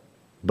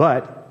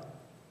 But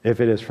if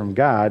it is from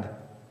God,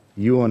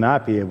 you will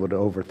not be able to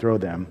overthrow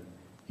them.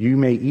 You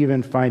may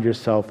even find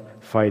yourself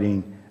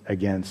fighting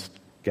against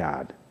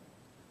God.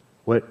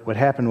 What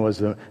happened was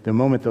the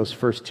moment those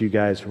first 2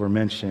 guys were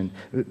mentioned,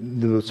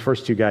 those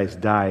first 2 guys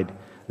died,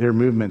 their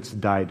movements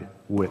died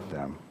with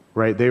them,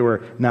 right? They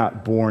were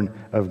not born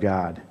of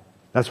God.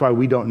 That's why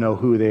we don't know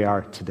who they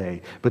are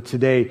today. But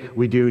today,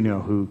 we do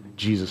know who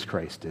Jesus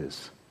Christ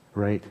is,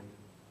 right?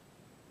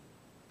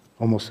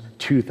 Almost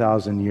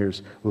 2,000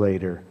 years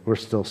later, we're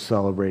still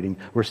celebrating,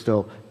 we're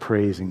still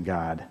praising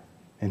God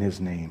in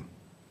his name.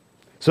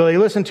 So they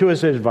listened to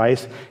his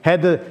advice,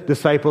 had the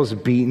disciples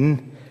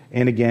beaten,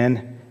 and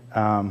again,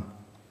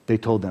 they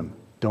told them,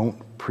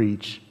 don't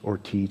preach or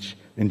teach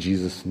in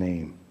Jesus'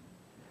 name.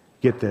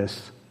 Get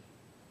this,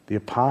 the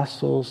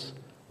apostles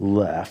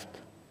left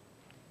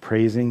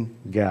praising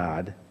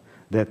God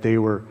that they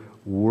were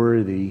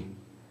worthy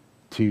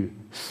to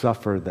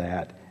suffer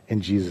that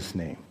in Jesus'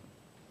 name.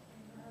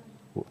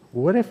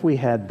 What if we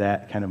had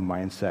that kind of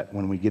mindset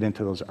when we get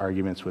into those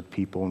arguments with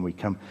people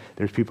and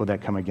there's people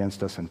that come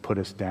against us and put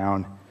us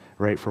down,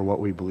 right, for what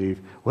we believe?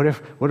 What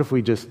if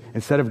we just,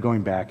 instead of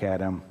going back at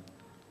them,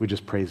 we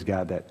just praise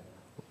God that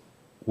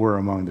we're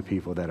among the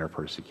people that are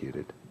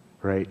persecuted,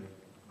 right?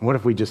 And what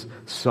if we just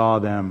saw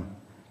them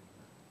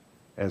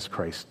as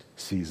Christ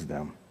sees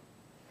them?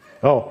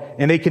 Oh,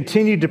 and they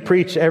continued to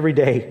preach every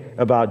day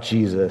about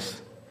Jesus.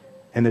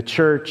 And the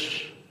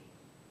church,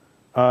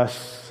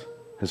 us,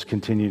 has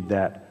continued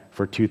that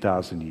for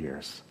 2,000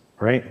 years,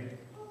 right?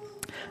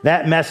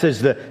 That message,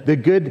 the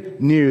good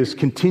news,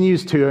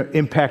 continues to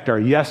impact our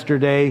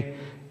yesterday,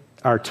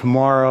 our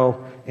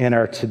tomorrow, and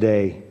our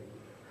today.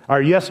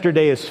 Our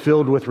yesterday is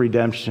filled with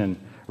redemption,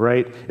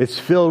 right? It's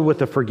filled with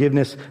the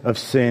forgiveness of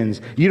sins.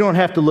 You don't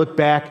have to look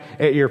back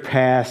at your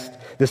past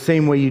the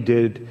same way you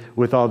did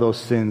with all those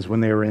sins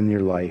when they were in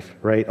your life,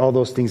 right? All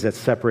those things that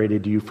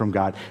separated you from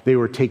God, they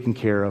were taken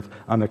care of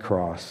on the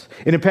cross.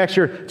 It impacts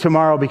your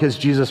tomorrow because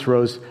Jesus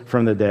rose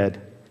from the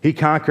dead. He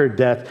conquered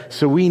death,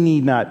 so we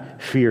need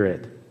not fear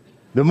it.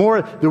 The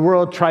more the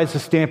world tries to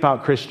stamp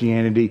out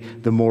Christianity,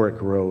 the more it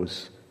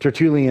grows.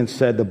 Tertullian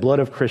said, the blood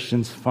of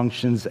Christians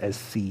functions as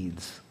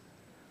seeds.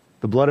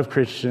 The blood of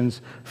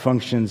Christians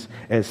functions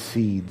as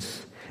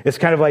seeds. It's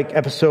kind of like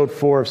episode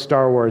 4 of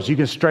Star Wars. You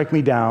can strike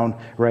me down,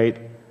 right?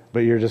 But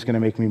you're just going to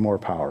make me more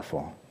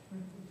powerful.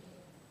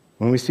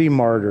 When we see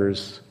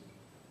martyrs,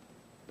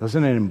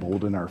 doesn't it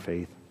embolden our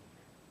faith?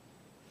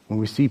 When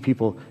we see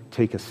people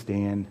take a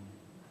stand,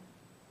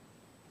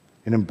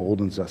 it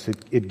emboldens us.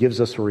 It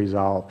gives us a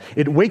resolve.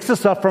 It wakes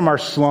us up from our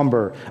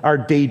slumber, our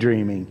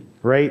daydreaming,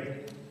 right?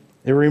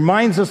 It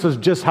reminds us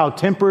of just how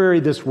temporary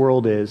this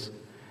world is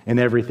and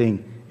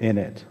everything in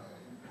it.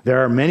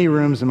 There are many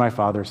rooms in my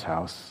Father's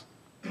house,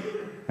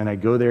 and I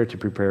go there to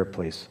prepare a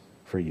place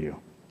for you,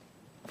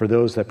 for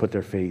those that put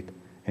their faith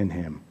in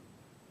Him.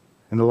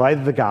 In the light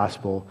of the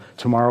gospel,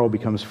 tomorrow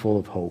becomes full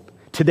of hope.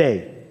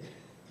 Today,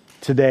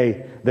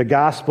 the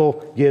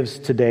gospel gives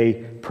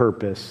today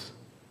purpose.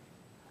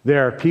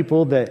 There are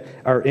people that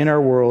are in our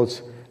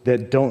worlds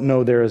that don't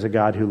know there is a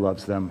God who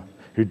loves them,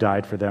 who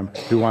died for them,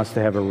 who wants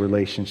to have a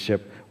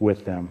relationship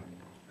with them.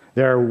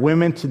 There are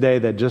women today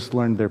that just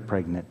learned they're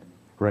pregnant,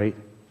 right?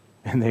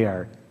 And they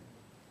are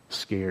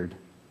scared.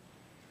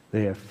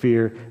 They have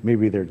fear.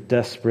 Maybe they're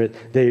desperate.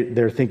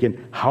 They're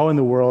thinking, how in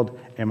the world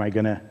am I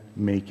going to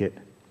make it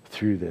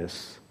through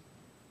this?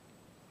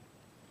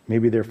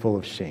 Maybe they're full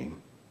of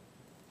shame.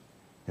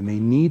 And they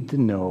need to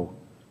know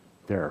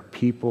there are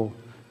people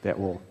that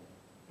will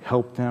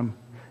help them.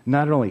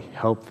 Not only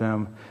help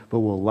them, but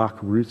will lock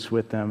roots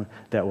with them,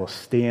 that will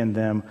stand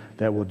them,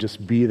 that will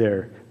just be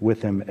there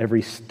with them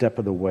every step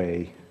of the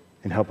way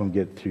and help them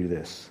get through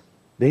this.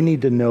 They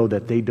need to know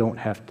that they don't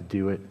have to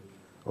do it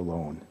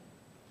alone.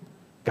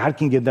 God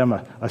can give them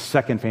a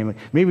second family.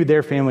 Maybe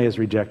their family has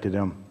rejected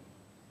them.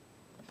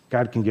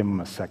 God can give them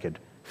a second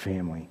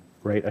family,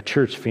 right? A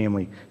church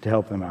family to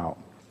help them out.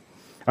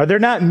 Are there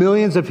not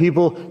millions of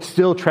people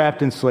still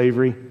trapped in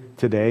slavery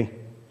today?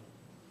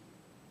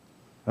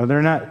 Are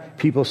there not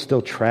people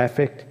still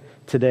trafficked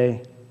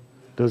today?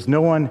 Does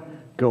no one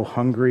go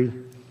hungry?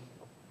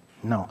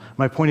 No.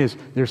 My point is,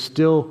 there's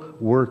still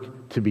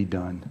work to be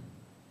done.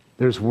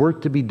 There's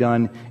work to be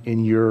done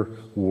in your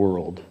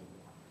world.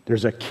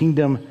 There's a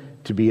kingdom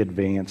to be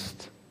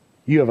advanced.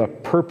 You have a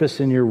purpose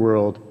in your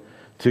world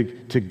to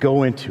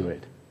go into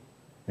it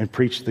and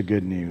preach the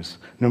good news.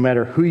 No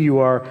matter who you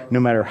are, no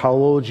matter how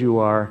old you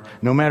are,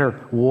 no matter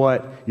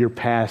what your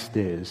past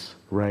is,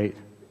 right?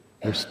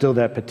 There's still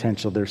that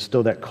potential. There's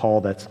still that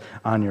call that's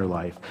on your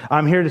life.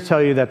 I'm here to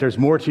tell you that there's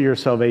more to your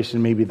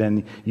salvation maybe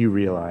than you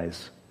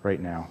realize right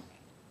now.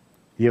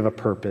 You have a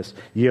purpose.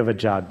 You have a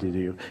job to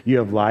do. You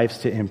have lives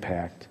to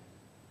impact.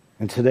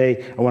 And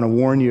today, I want to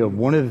warn you of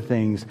one of the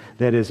things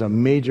that is a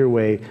major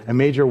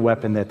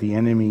weapon that the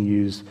enemy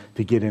used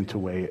to get in the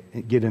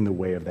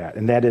way of that,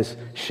 and that is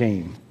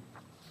shame.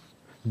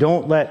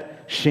 Don't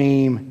let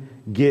shame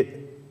get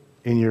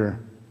in your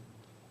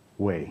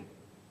way.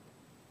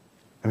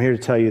 I'm here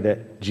to tell you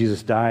that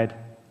Jesus died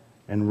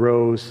and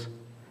rose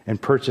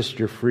and purchased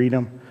your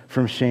freedom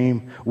from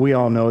shame. We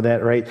all know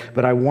that, right?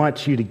 But I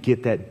want you to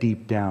get that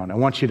deep down. I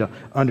want you to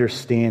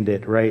understand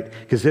it, right?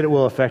 Because it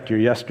will affect your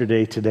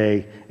yesterday,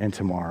 today, and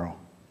tomorrow.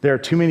 There are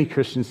too many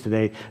Christians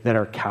today that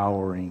are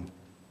cowering,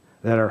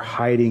 that are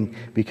hiding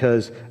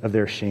because of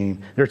their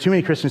shame. There are too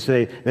many Christians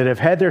today that have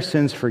had their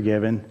sins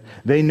forgiven.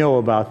 They know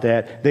about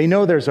that. They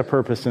know there's a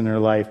purpose in their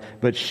life,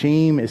 but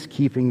shame is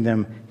keeping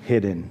them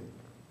hidden.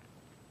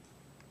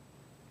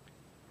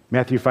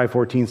 Matthew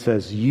 5:14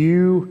 says,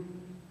 You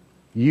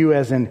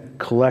as in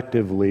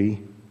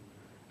collectively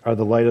are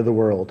the light of the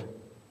world,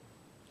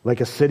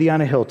 like a city on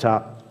a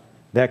hilltop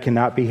that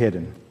cannot be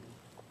hidden.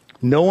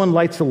 No one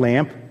lights a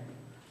lamp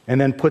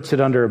and then puts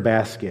it under a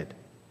basket.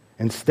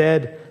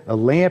 Instead, a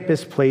lamp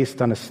is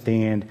placed on a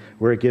stand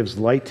where it gives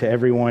light to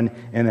everyone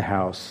in the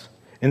house.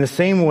 In the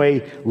same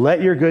way,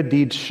 let your good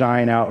deeds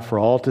shine out for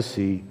all to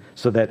see,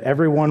 so that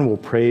everyone will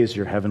praise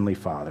your heavenly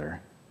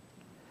Father.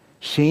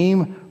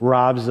 Shame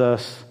robs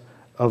us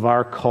of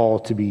our call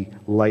to be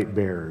light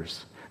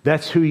bearers.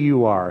 That's who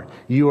you are.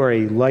 You are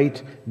a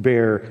light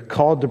bearer,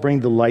 called to bring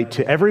the light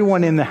to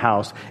everyone in the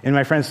house. And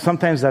my friends,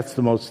 sometimes that's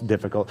the most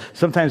difficult.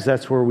 Sometimes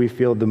that's where we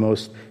feel the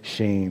most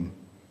shame.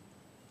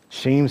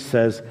 Shame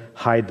says,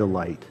 hide the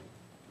light.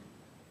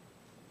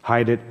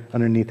 Hide it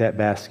underneath that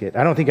basket.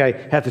 I don't think I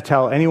have to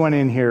tell anyone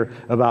in here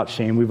about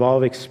shame. We've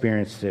all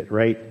experienced it,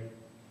 right?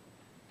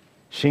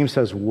 Shame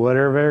says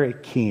whatever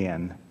it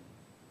can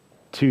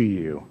to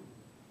you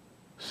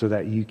so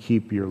that you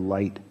keep your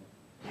light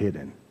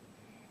hidden.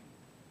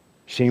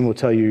 Shame will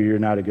tell you you're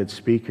not a good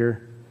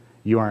speaker.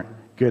 You aren't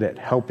good at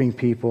helping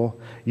people.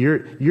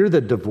 You're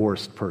the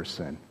divorced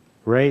person,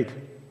 right?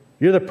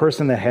 You're the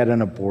person that had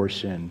an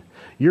abortion.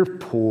 You're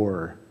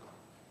poor.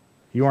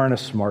 You aren't a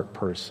smart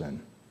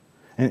person.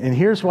 And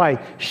here's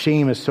why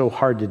shame is so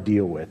hard to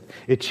deal with.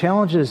 It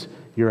challenges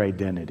your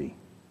identity.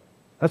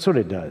 That's what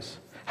it does.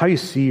 How you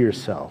see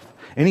yourself.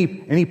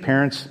 Any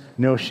parents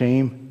know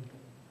shame,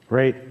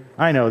 right?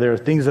 I know there are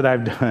things that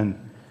I've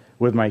done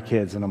with my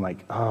kids, and I'm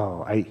like,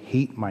 oh, I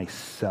hate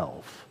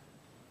myself,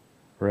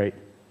 right,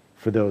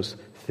 for those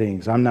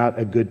things. I'm not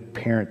a good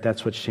parent.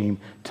 That's what shame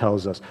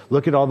tells us.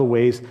 Look at all the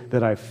ways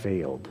that I've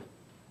failed.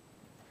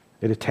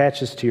 It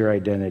attaches to your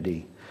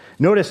identity.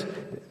 Notice,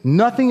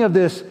 nothing of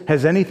this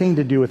has anything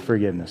to do with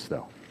forgiveness,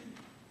 though.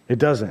 It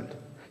doesn't.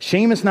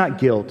 Shame is not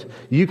guilt.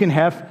 You can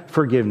have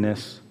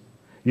forgiveness,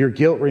 your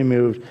guilt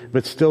removed,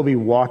 but still be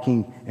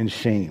walking in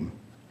shame.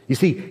 You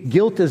see,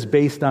 guilt is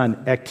based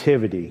on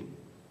activity.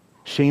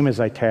 Shame is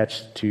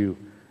attached to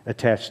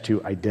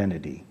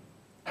identity,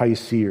 how you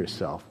see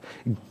yourself.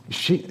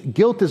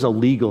 Guilt is a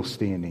legal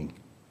standing.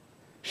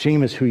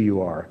 Shame is who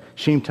you are.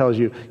 Shame tells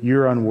you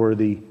you're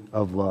unworthy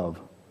of love.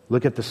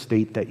 Look at the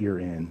state that you're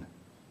in.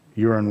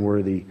 You're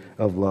unworthy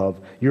of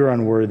love. You're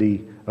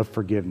unworthy of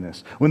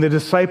forgiveness. When the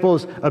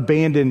disciples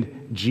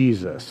abandoned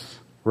Jesus,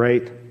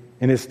 right,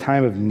 in his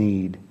time of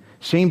need,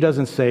 shame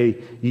doesn't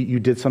say you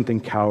did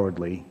something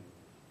cowardly.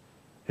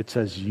 It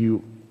says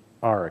you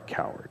are a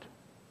coward.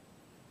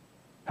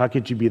 How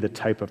could you be the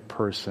type of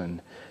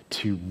person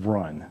to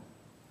run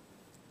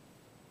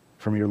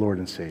from your Lord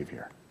and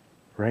Savior,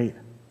 right?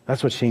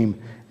 That's what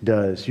shame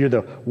does. You're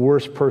the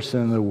worst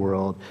person in the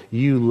world.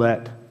 You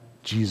let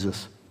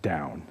Jesus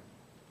down.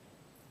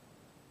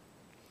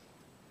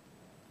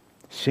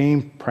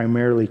 Shame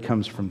primarily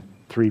comes from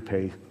three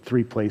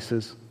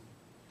places.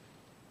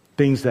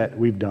 Things that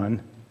we've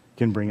done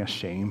can bring us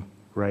shame,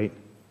 right?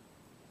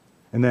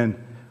 And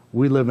then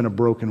we live in a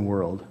broken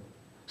world.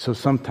 So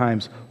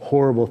sometimes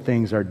horrible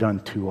things are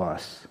done to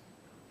us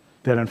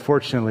that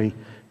unfortunately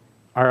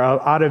are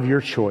out of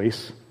your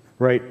choice,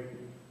 right?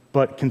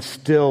 But can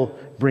still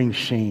bring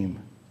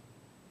shame.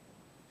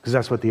 Because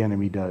that's what the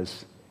enemy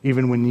does.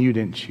 Even when you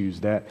didn't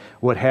choose that,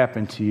 what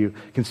happened to you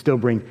can still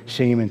bring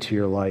shame into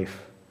your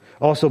life.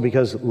 Also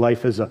because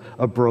life is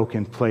a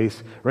broken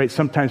place, right?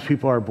 Sometimes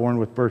people are born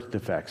with birth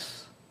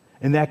defects,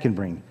 and that can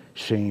bring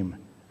shame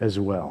as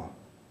well.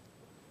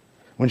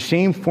 When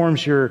shame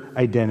forms your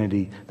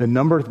identity, the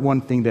number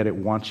one thing that it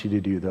wants you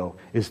to do, though,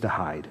 is to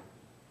hide.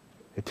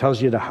 It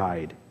tells you to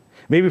hide.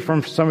 Maybe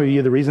from some of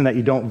you, the reason that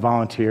you don't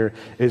volunteer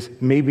is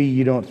maybe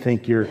you don't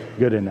think you're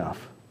good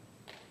enough.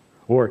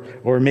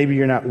 Or maybe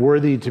you're not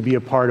worthy to be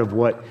a part of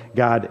what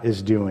God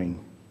is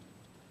doing.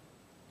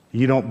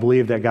 You don't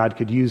believe that God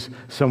could use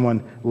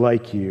someone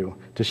like you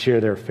to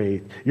share their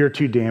faith. You're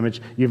too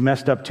damaged. You've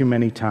messed up too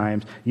many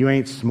times. You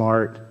ain't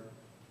smart.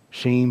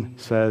 Shame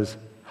says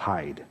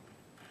hide.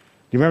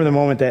 Do you remember the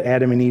moment that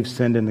Adam and Eve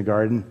sinned in the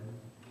garden?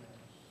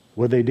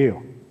 What'd they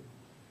do?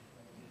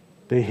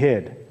 They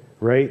hid,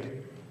 right? Do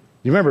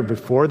you remember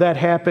before that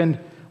happened,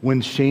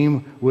 when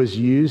shame was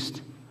used,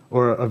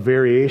 or a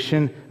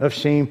variation of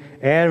shame?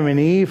 Adam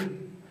and Eve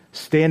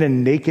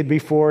standing naked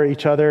before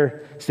each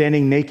other,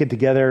 standing naked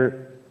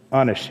together,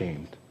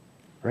 unashamed,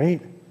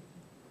 right?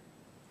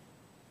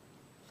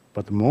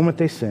 But the moment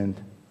they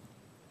sinned,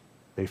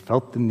 they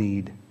felt the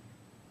need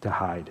to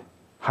hide.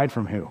 Hide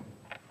from who?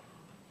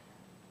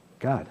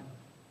 God,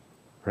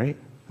 right?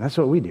 That's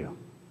what we do.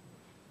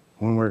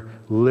 When we're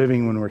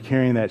living, when we're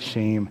carrying that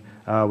shame,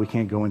 we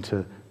can't go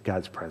into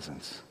God's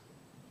presence.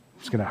 I'm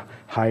just going to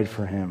hide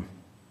for him.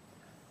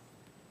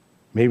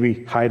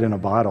 Maybe hide in a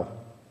bottle.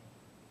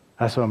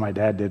 That's what my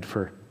dad did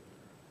for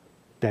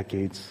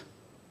decades.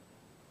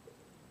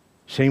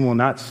 Shame will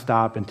not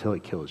stop until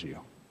it kills you.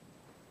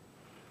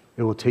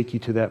 It will take you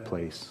to that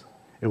place.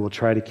 It will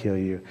try to kill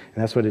you. And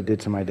that's what it did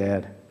to my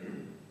dad.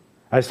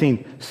 I've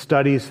seen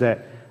studies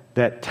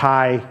that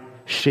tie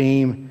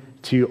shame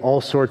to all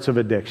sorts of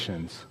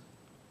addictions.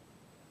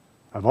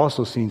 I've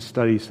also seen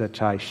studies that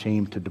tie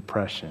shame to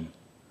depression.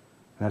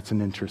 That's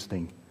an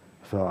interesting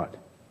thought.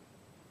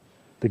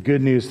 The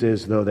good news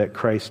is, though, that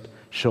Christ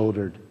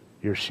shouldered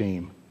your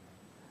shame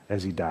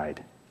as he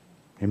died.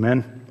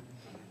 Amen?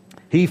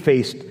 He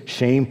faced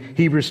shame.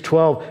 Hebrews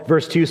 12,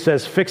 verse 2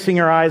 says, fixing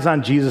our eyes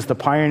on Jesus, the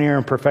pioneer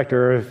and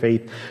perfecter of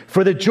faith,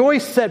 for the joy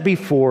set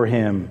before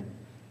him,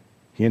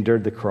 he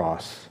endured the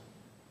cross,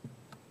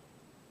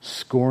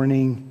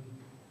 scorning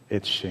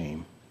its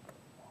shame.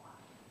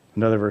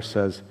 Another verse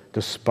says,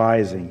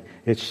 despising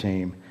its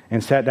shame,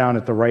 and sat down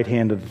at the right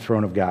hand of the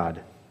throne of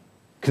God.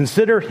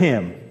 Consider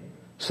him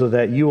so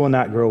that you will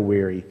not grow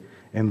weary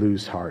and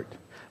lose heart.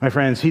 My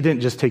friends, he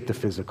didn't just take the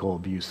physical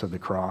abuse of the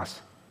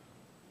cross,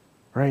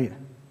 right?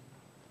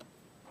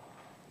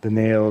 The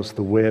nails,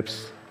 the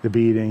whips, the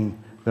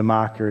beating, the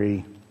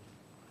mockery.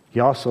 He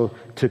also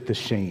took the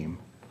shame.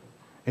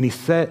 And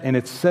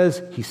it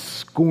says he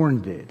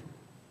scorned it.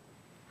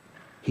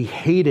 He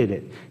hated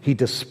it. He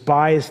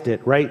despised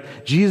it, right?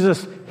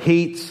 Jesus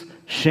hates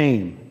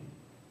shame.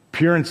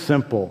 Pure and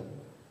simple.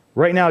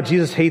 Right now,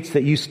 Jesus hates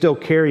that you still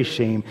carry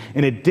shame,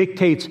 and it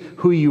dictates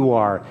who you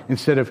are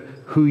instead of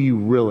who you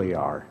really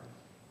are.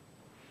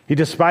 He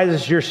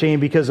despises your shame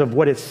because of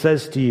what it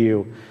says to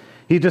you.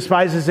 He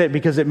despises it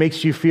because it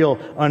makes you feel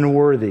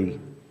unworthy,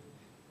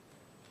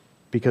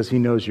 because he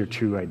knows your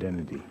true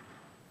identity,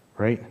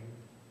 right?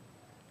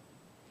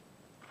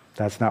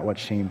 That's not what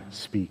shame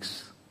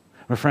speaks.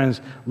 My friends,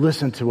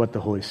 listen to what the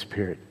Holy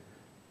Spirit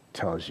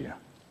tells you.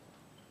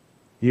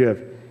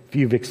 If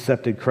you've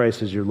accepted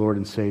Christ as your Lord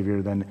and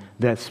Savior, then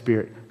that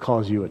Spirit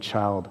calls you a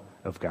child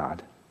of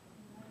God.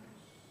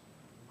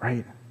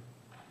 Right?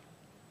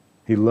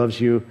 He loves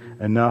you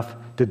enough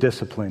to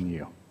discipline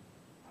you.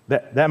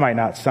 That might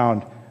not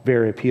sound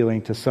very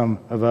appealing to some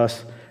of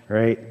us,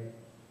 right?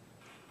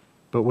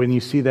 But when you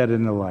see that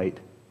in the light,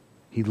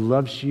 he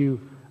loves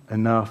you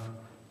enough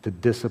to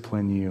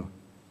discipline you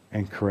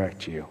and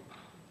correct you.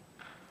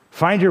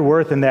 Find your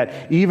worth in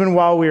that even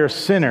while we are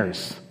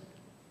sinners,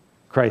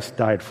 Christ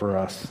died for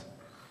us.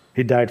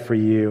 He died for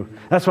you.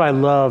 That's why I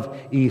love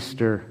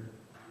Easter.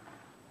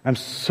 I'm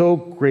so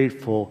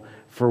grateful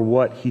for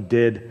what he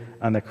did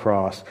on the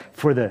cross,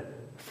 for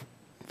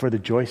the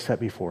joy set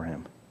before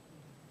him.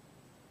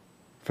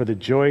 For the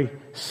joy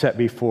set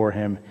before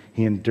him,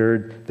 he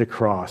endured the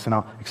cross. And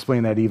I'll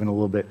explain that even a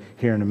little bit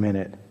here in a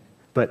minute.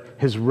 But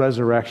his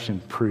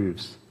resurrection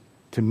proves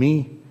to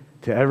me,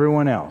 to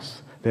everyone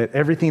else, that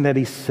everything that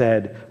he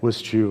said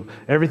was true.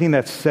 Everything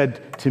that's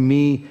said to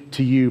me,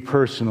 to you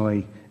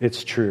personally,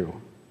 it's true.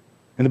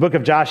 In the book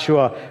of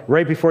Joshua,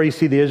 right before you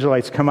see the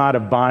Israelites come out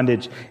of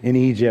bondage in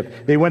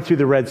Egypt, they went through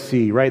the Red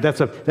Sea, right?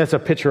 That's a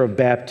picture of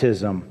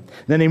baptism.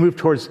 Then they moved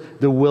towards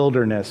the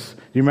wilderness.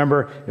 Do you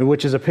remember?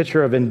 Which is a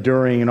picture of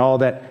enduring and all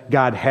that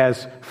God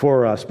has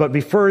for us. But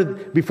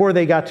before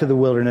they got to the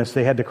wilderness,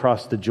 they had to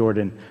cross the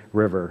Jordan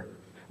River,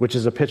 which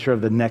is a picture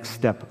of the next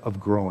step of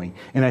growing.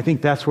 And I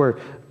think that's where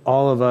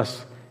all of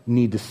us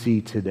need to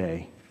see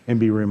today and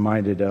be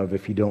reminded of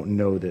if you don't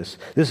know this.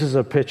 This is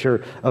a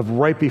picture of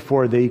right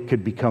before they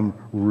could become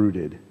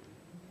rooted.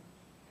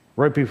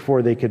 Right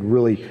before they could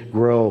really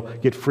grow,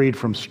 get freed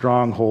from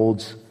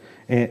strongholds,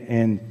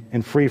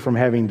 and free from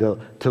having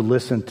to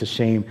listen to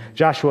shame.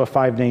 Joshua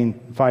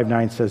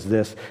 5:9 says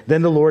this,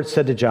 "Then the Lord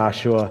said to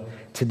Joshua,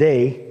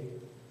 'Today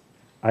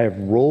I have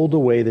rolled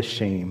away the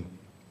shame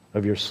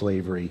of your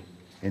slavery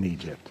in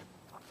Egypt.'"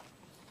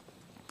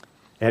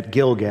 At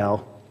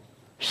Gilgal,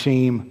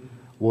 shame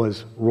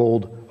was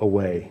rolled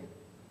away.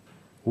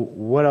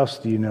 What else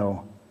do you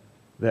know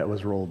that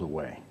was rolled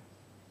away?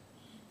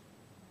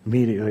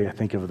 Immediately I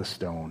think of the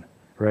stone,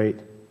 right?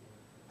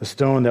 The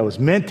stone that was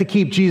meant to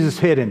keep Jesus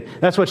hidden.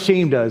 That's what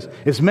shame does.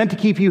 It's meant to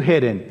keep you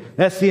hidden.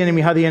 That's the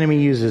enemy, how the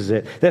enemy uses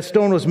it. That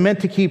stone was meant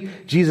to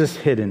keep Jesus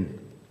hidden.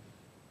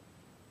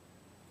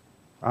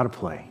 Out of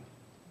play.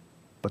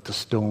 But the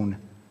stone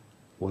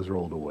was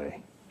rolled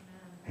away.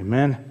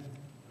 Amen?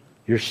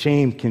 Your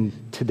shame can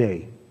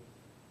today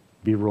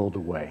be rolled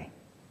away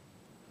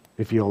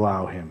if you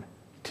allow him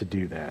to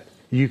do that.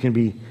 You can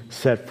be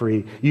set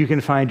free. You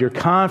can find your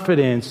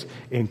confidence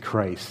in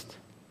Christ,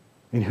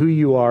 in who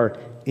you are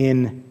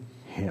in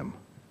him.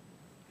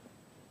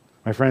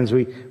 My friends,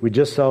 we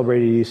just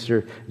celebrated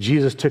Easter.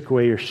 Jesus took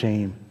away your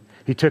shame.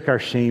 He took our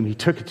shame. He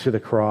took it to the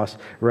cross,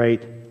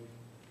 right?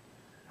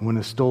 And when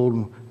the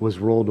stone was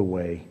rolled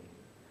away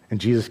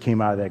and Jesus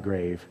came out of that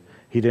grave,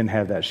 he didn't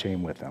have that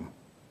shame with him.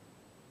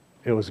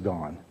 It was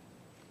gone.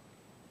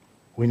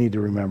 We need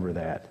to remember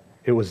that.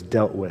 It was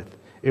dealt with.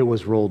 It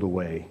was rolled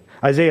away.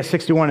 Isaiah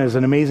 61 is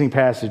an amazing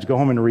passage. Go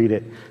home and read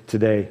it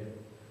today.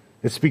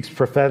 It speaks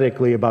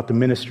prophetically about the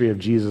ministry of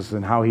Jesus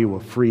and how he will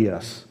free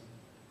us.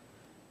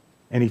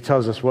 And he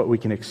tells us what we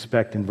can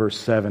expect in verse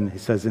 7. He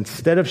says,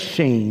 "Instead of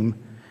shame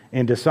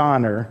and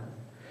dishonor,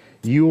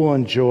 you will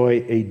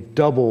enjoy a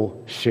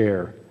double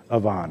share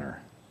of honor."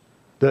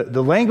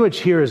 The language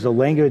here is the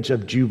language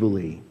of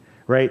Jubilee,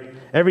 right?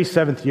 Every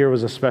seventh year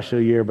was a special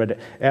year, but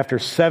after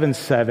 7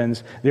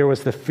 sevens, there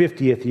was the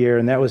 50th year,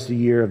 and that was the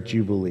year of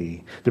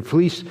Jubilee. The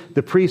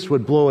priest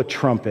would blow a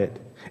trumpet,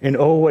 and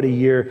oh, what a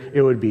year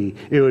it would be.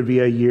 It would be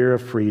a year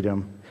of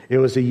freedom. It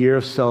was a year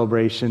of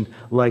celebration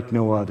like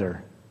no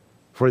other.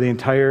 For the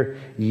entire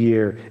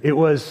year, it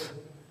was,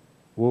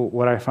 well,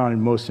 what I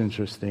found most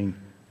interesting,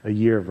 a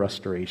year of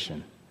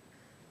restoration.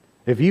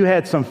 If you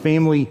had some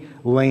family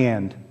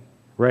land,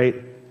 right,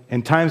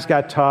 and times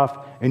got tough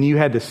and you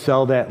had to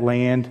sell that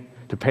land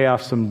to pay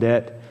off some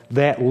debt,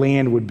 that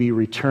land would be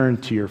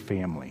returned to your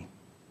family.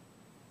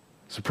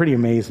 It's pretty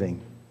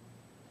amazing.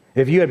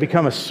 If you had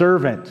become a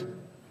servant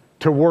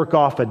to work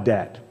off a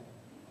debt,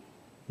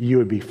 you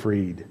would be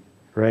freed,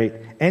 right?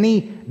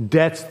 Any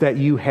debts that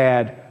you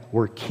had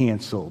were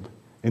canceled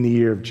in the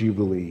year of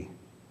Jubilee.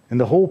 And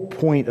the whole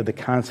point of the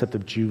concept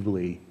of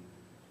Jubilee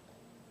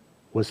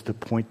was to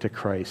point to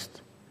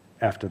Christ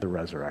after the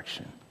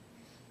resurrection,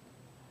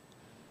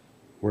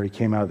 where he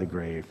came out of the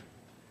grave,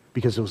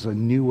 because it was a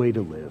new way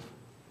to live.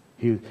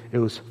 It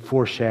was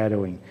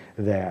foreshadowing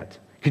that.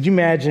 Could you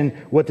imagine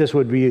what this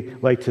would be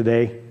like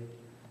today?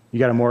 You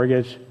got a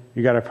mortgage,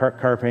 you got a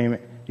car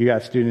payment, you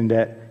got student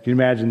debt. Can you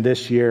imagine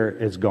this year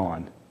is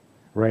gone,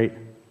 right?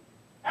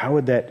 How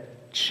would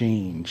that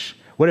change?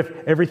 What if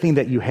everything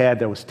that you had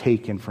that was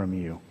taken from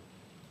you?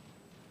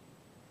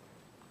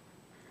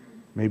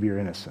 Maybe your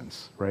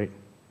innocence, right?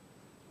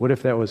 What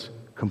if that was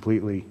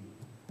completely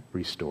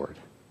restored?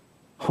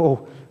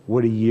 Oh,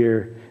 what a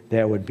year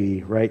that would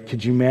be, right?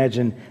 Could you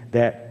imagine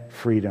that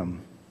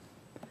freedom?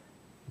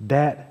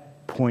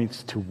 That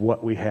points to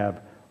what we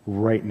have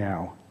right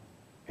now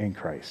in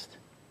Christ.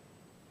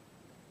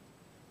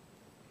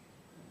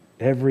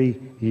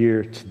 Every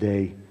year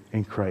today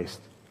in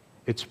Christ,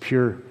 it's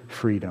pure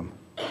freedom,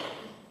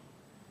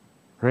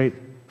 right?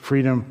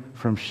 Freedom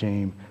from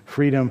shame,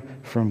 freedom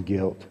from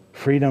guilt,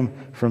 freedom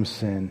from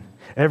sin.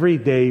 Every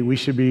day we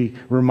should be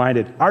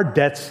reminded our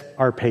debts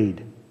are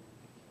paid.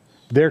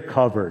 They're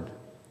covered,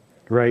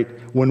 right?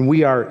 When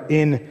we are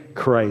in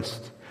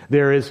Christ,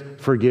 there is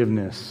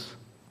forgiveness.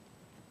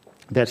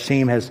 That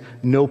shame has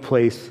no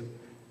place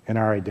in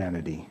our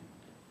identity.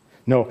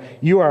 No,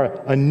 you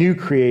are a new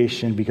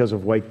creation because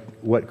of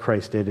what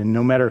Christ did. And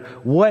no matter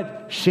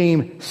what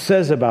shame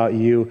says about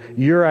you,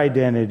 your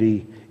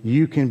identity,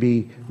 you can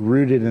be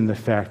rooted in the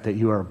fact that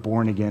you are a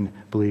born-again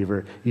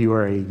believer. You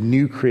are a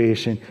new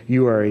creation.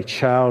 You are a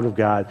child of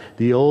God.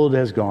 The old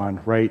has gone,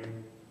 right?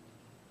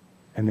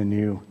 And the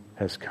new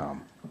has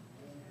come.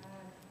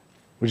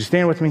 Would you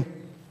stand with me?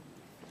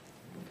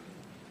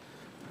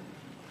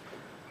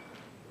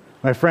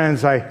 My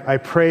friends, I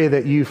pray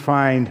that you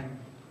find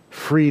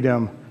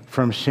freedom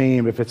from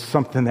shame if it's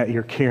something that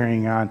you're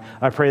carrying on.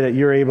 I pray that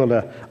you're able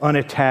to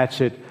unattach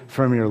it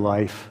from your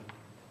life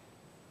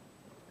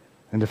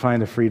and to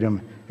find the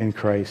freedom in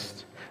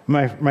Christ.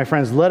 My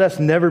friends, let us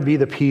never be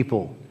the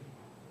people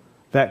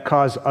that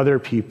cause other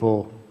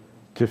people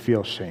to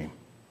feel shame.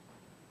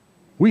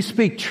 We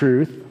speak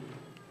truth,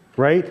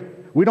 right?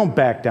 We don't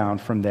back down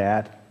from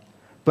that.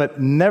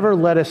 But never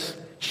let us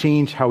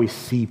change how we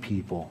see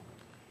people.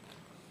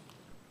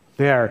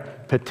 They are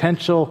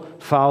potential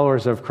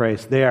followers of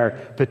Christ. They are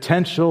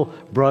potential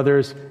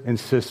brothers and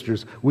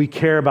sisters. We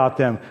care about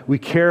them. We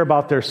care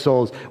about their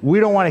souls. We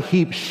don't want to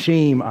heap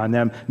shame on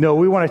them. No,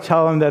 we want to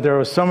tell them that there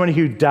was someone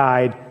who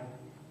died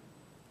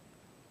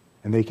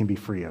and they can be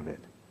free of it.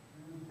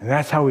 And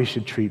that's how we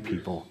should treat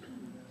people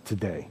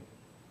today,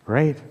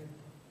 right?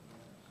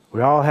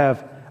 We all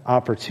have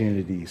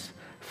opportunities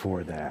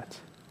for that.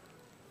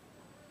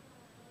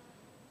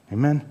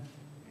 Amen?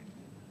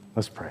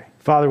 Let's pray.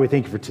 Father, we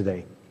thank you for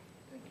today.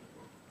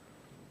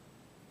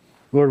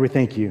 Lord, we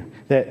thank you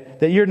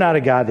that you're not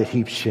a God that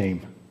heaps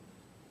shame.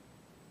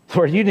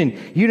 Lord, you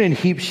didn't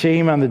heap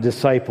shame on the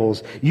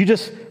disciples. You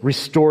just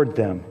restored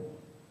them.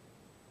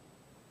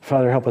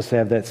 Father, help us to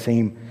have that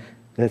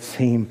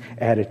same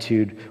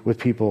attitude with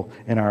people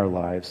in our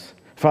lives.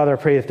 Father, I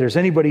pray if there's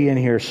anybody in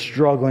here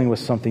struggling with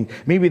something,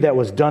 maybe that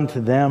was done to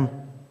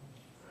them,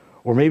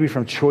 or maybe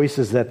from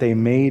choices that they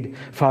made,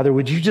 Father,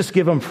 would you just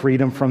give them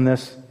freedom from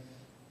this?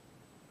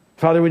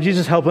 Father, would you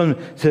just help them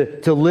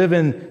to live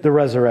in the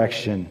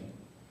resurrection,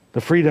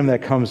 the freedom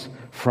that comes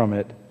from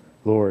it,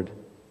 Lord?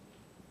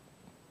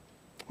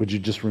 Would you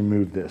just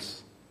remove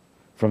this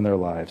from their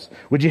lives?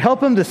 Would you help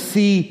them to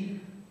see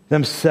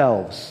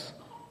themselves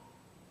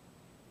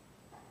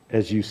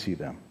as you see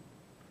them?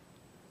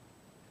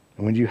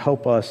 And would you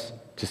help us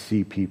to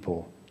see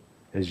people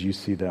as you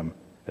see them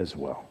as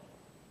well?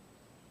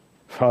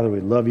 Father,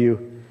 we love you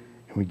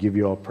and we give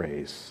you all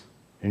praise.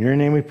 In your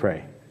name we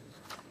pray.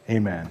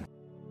 Amen.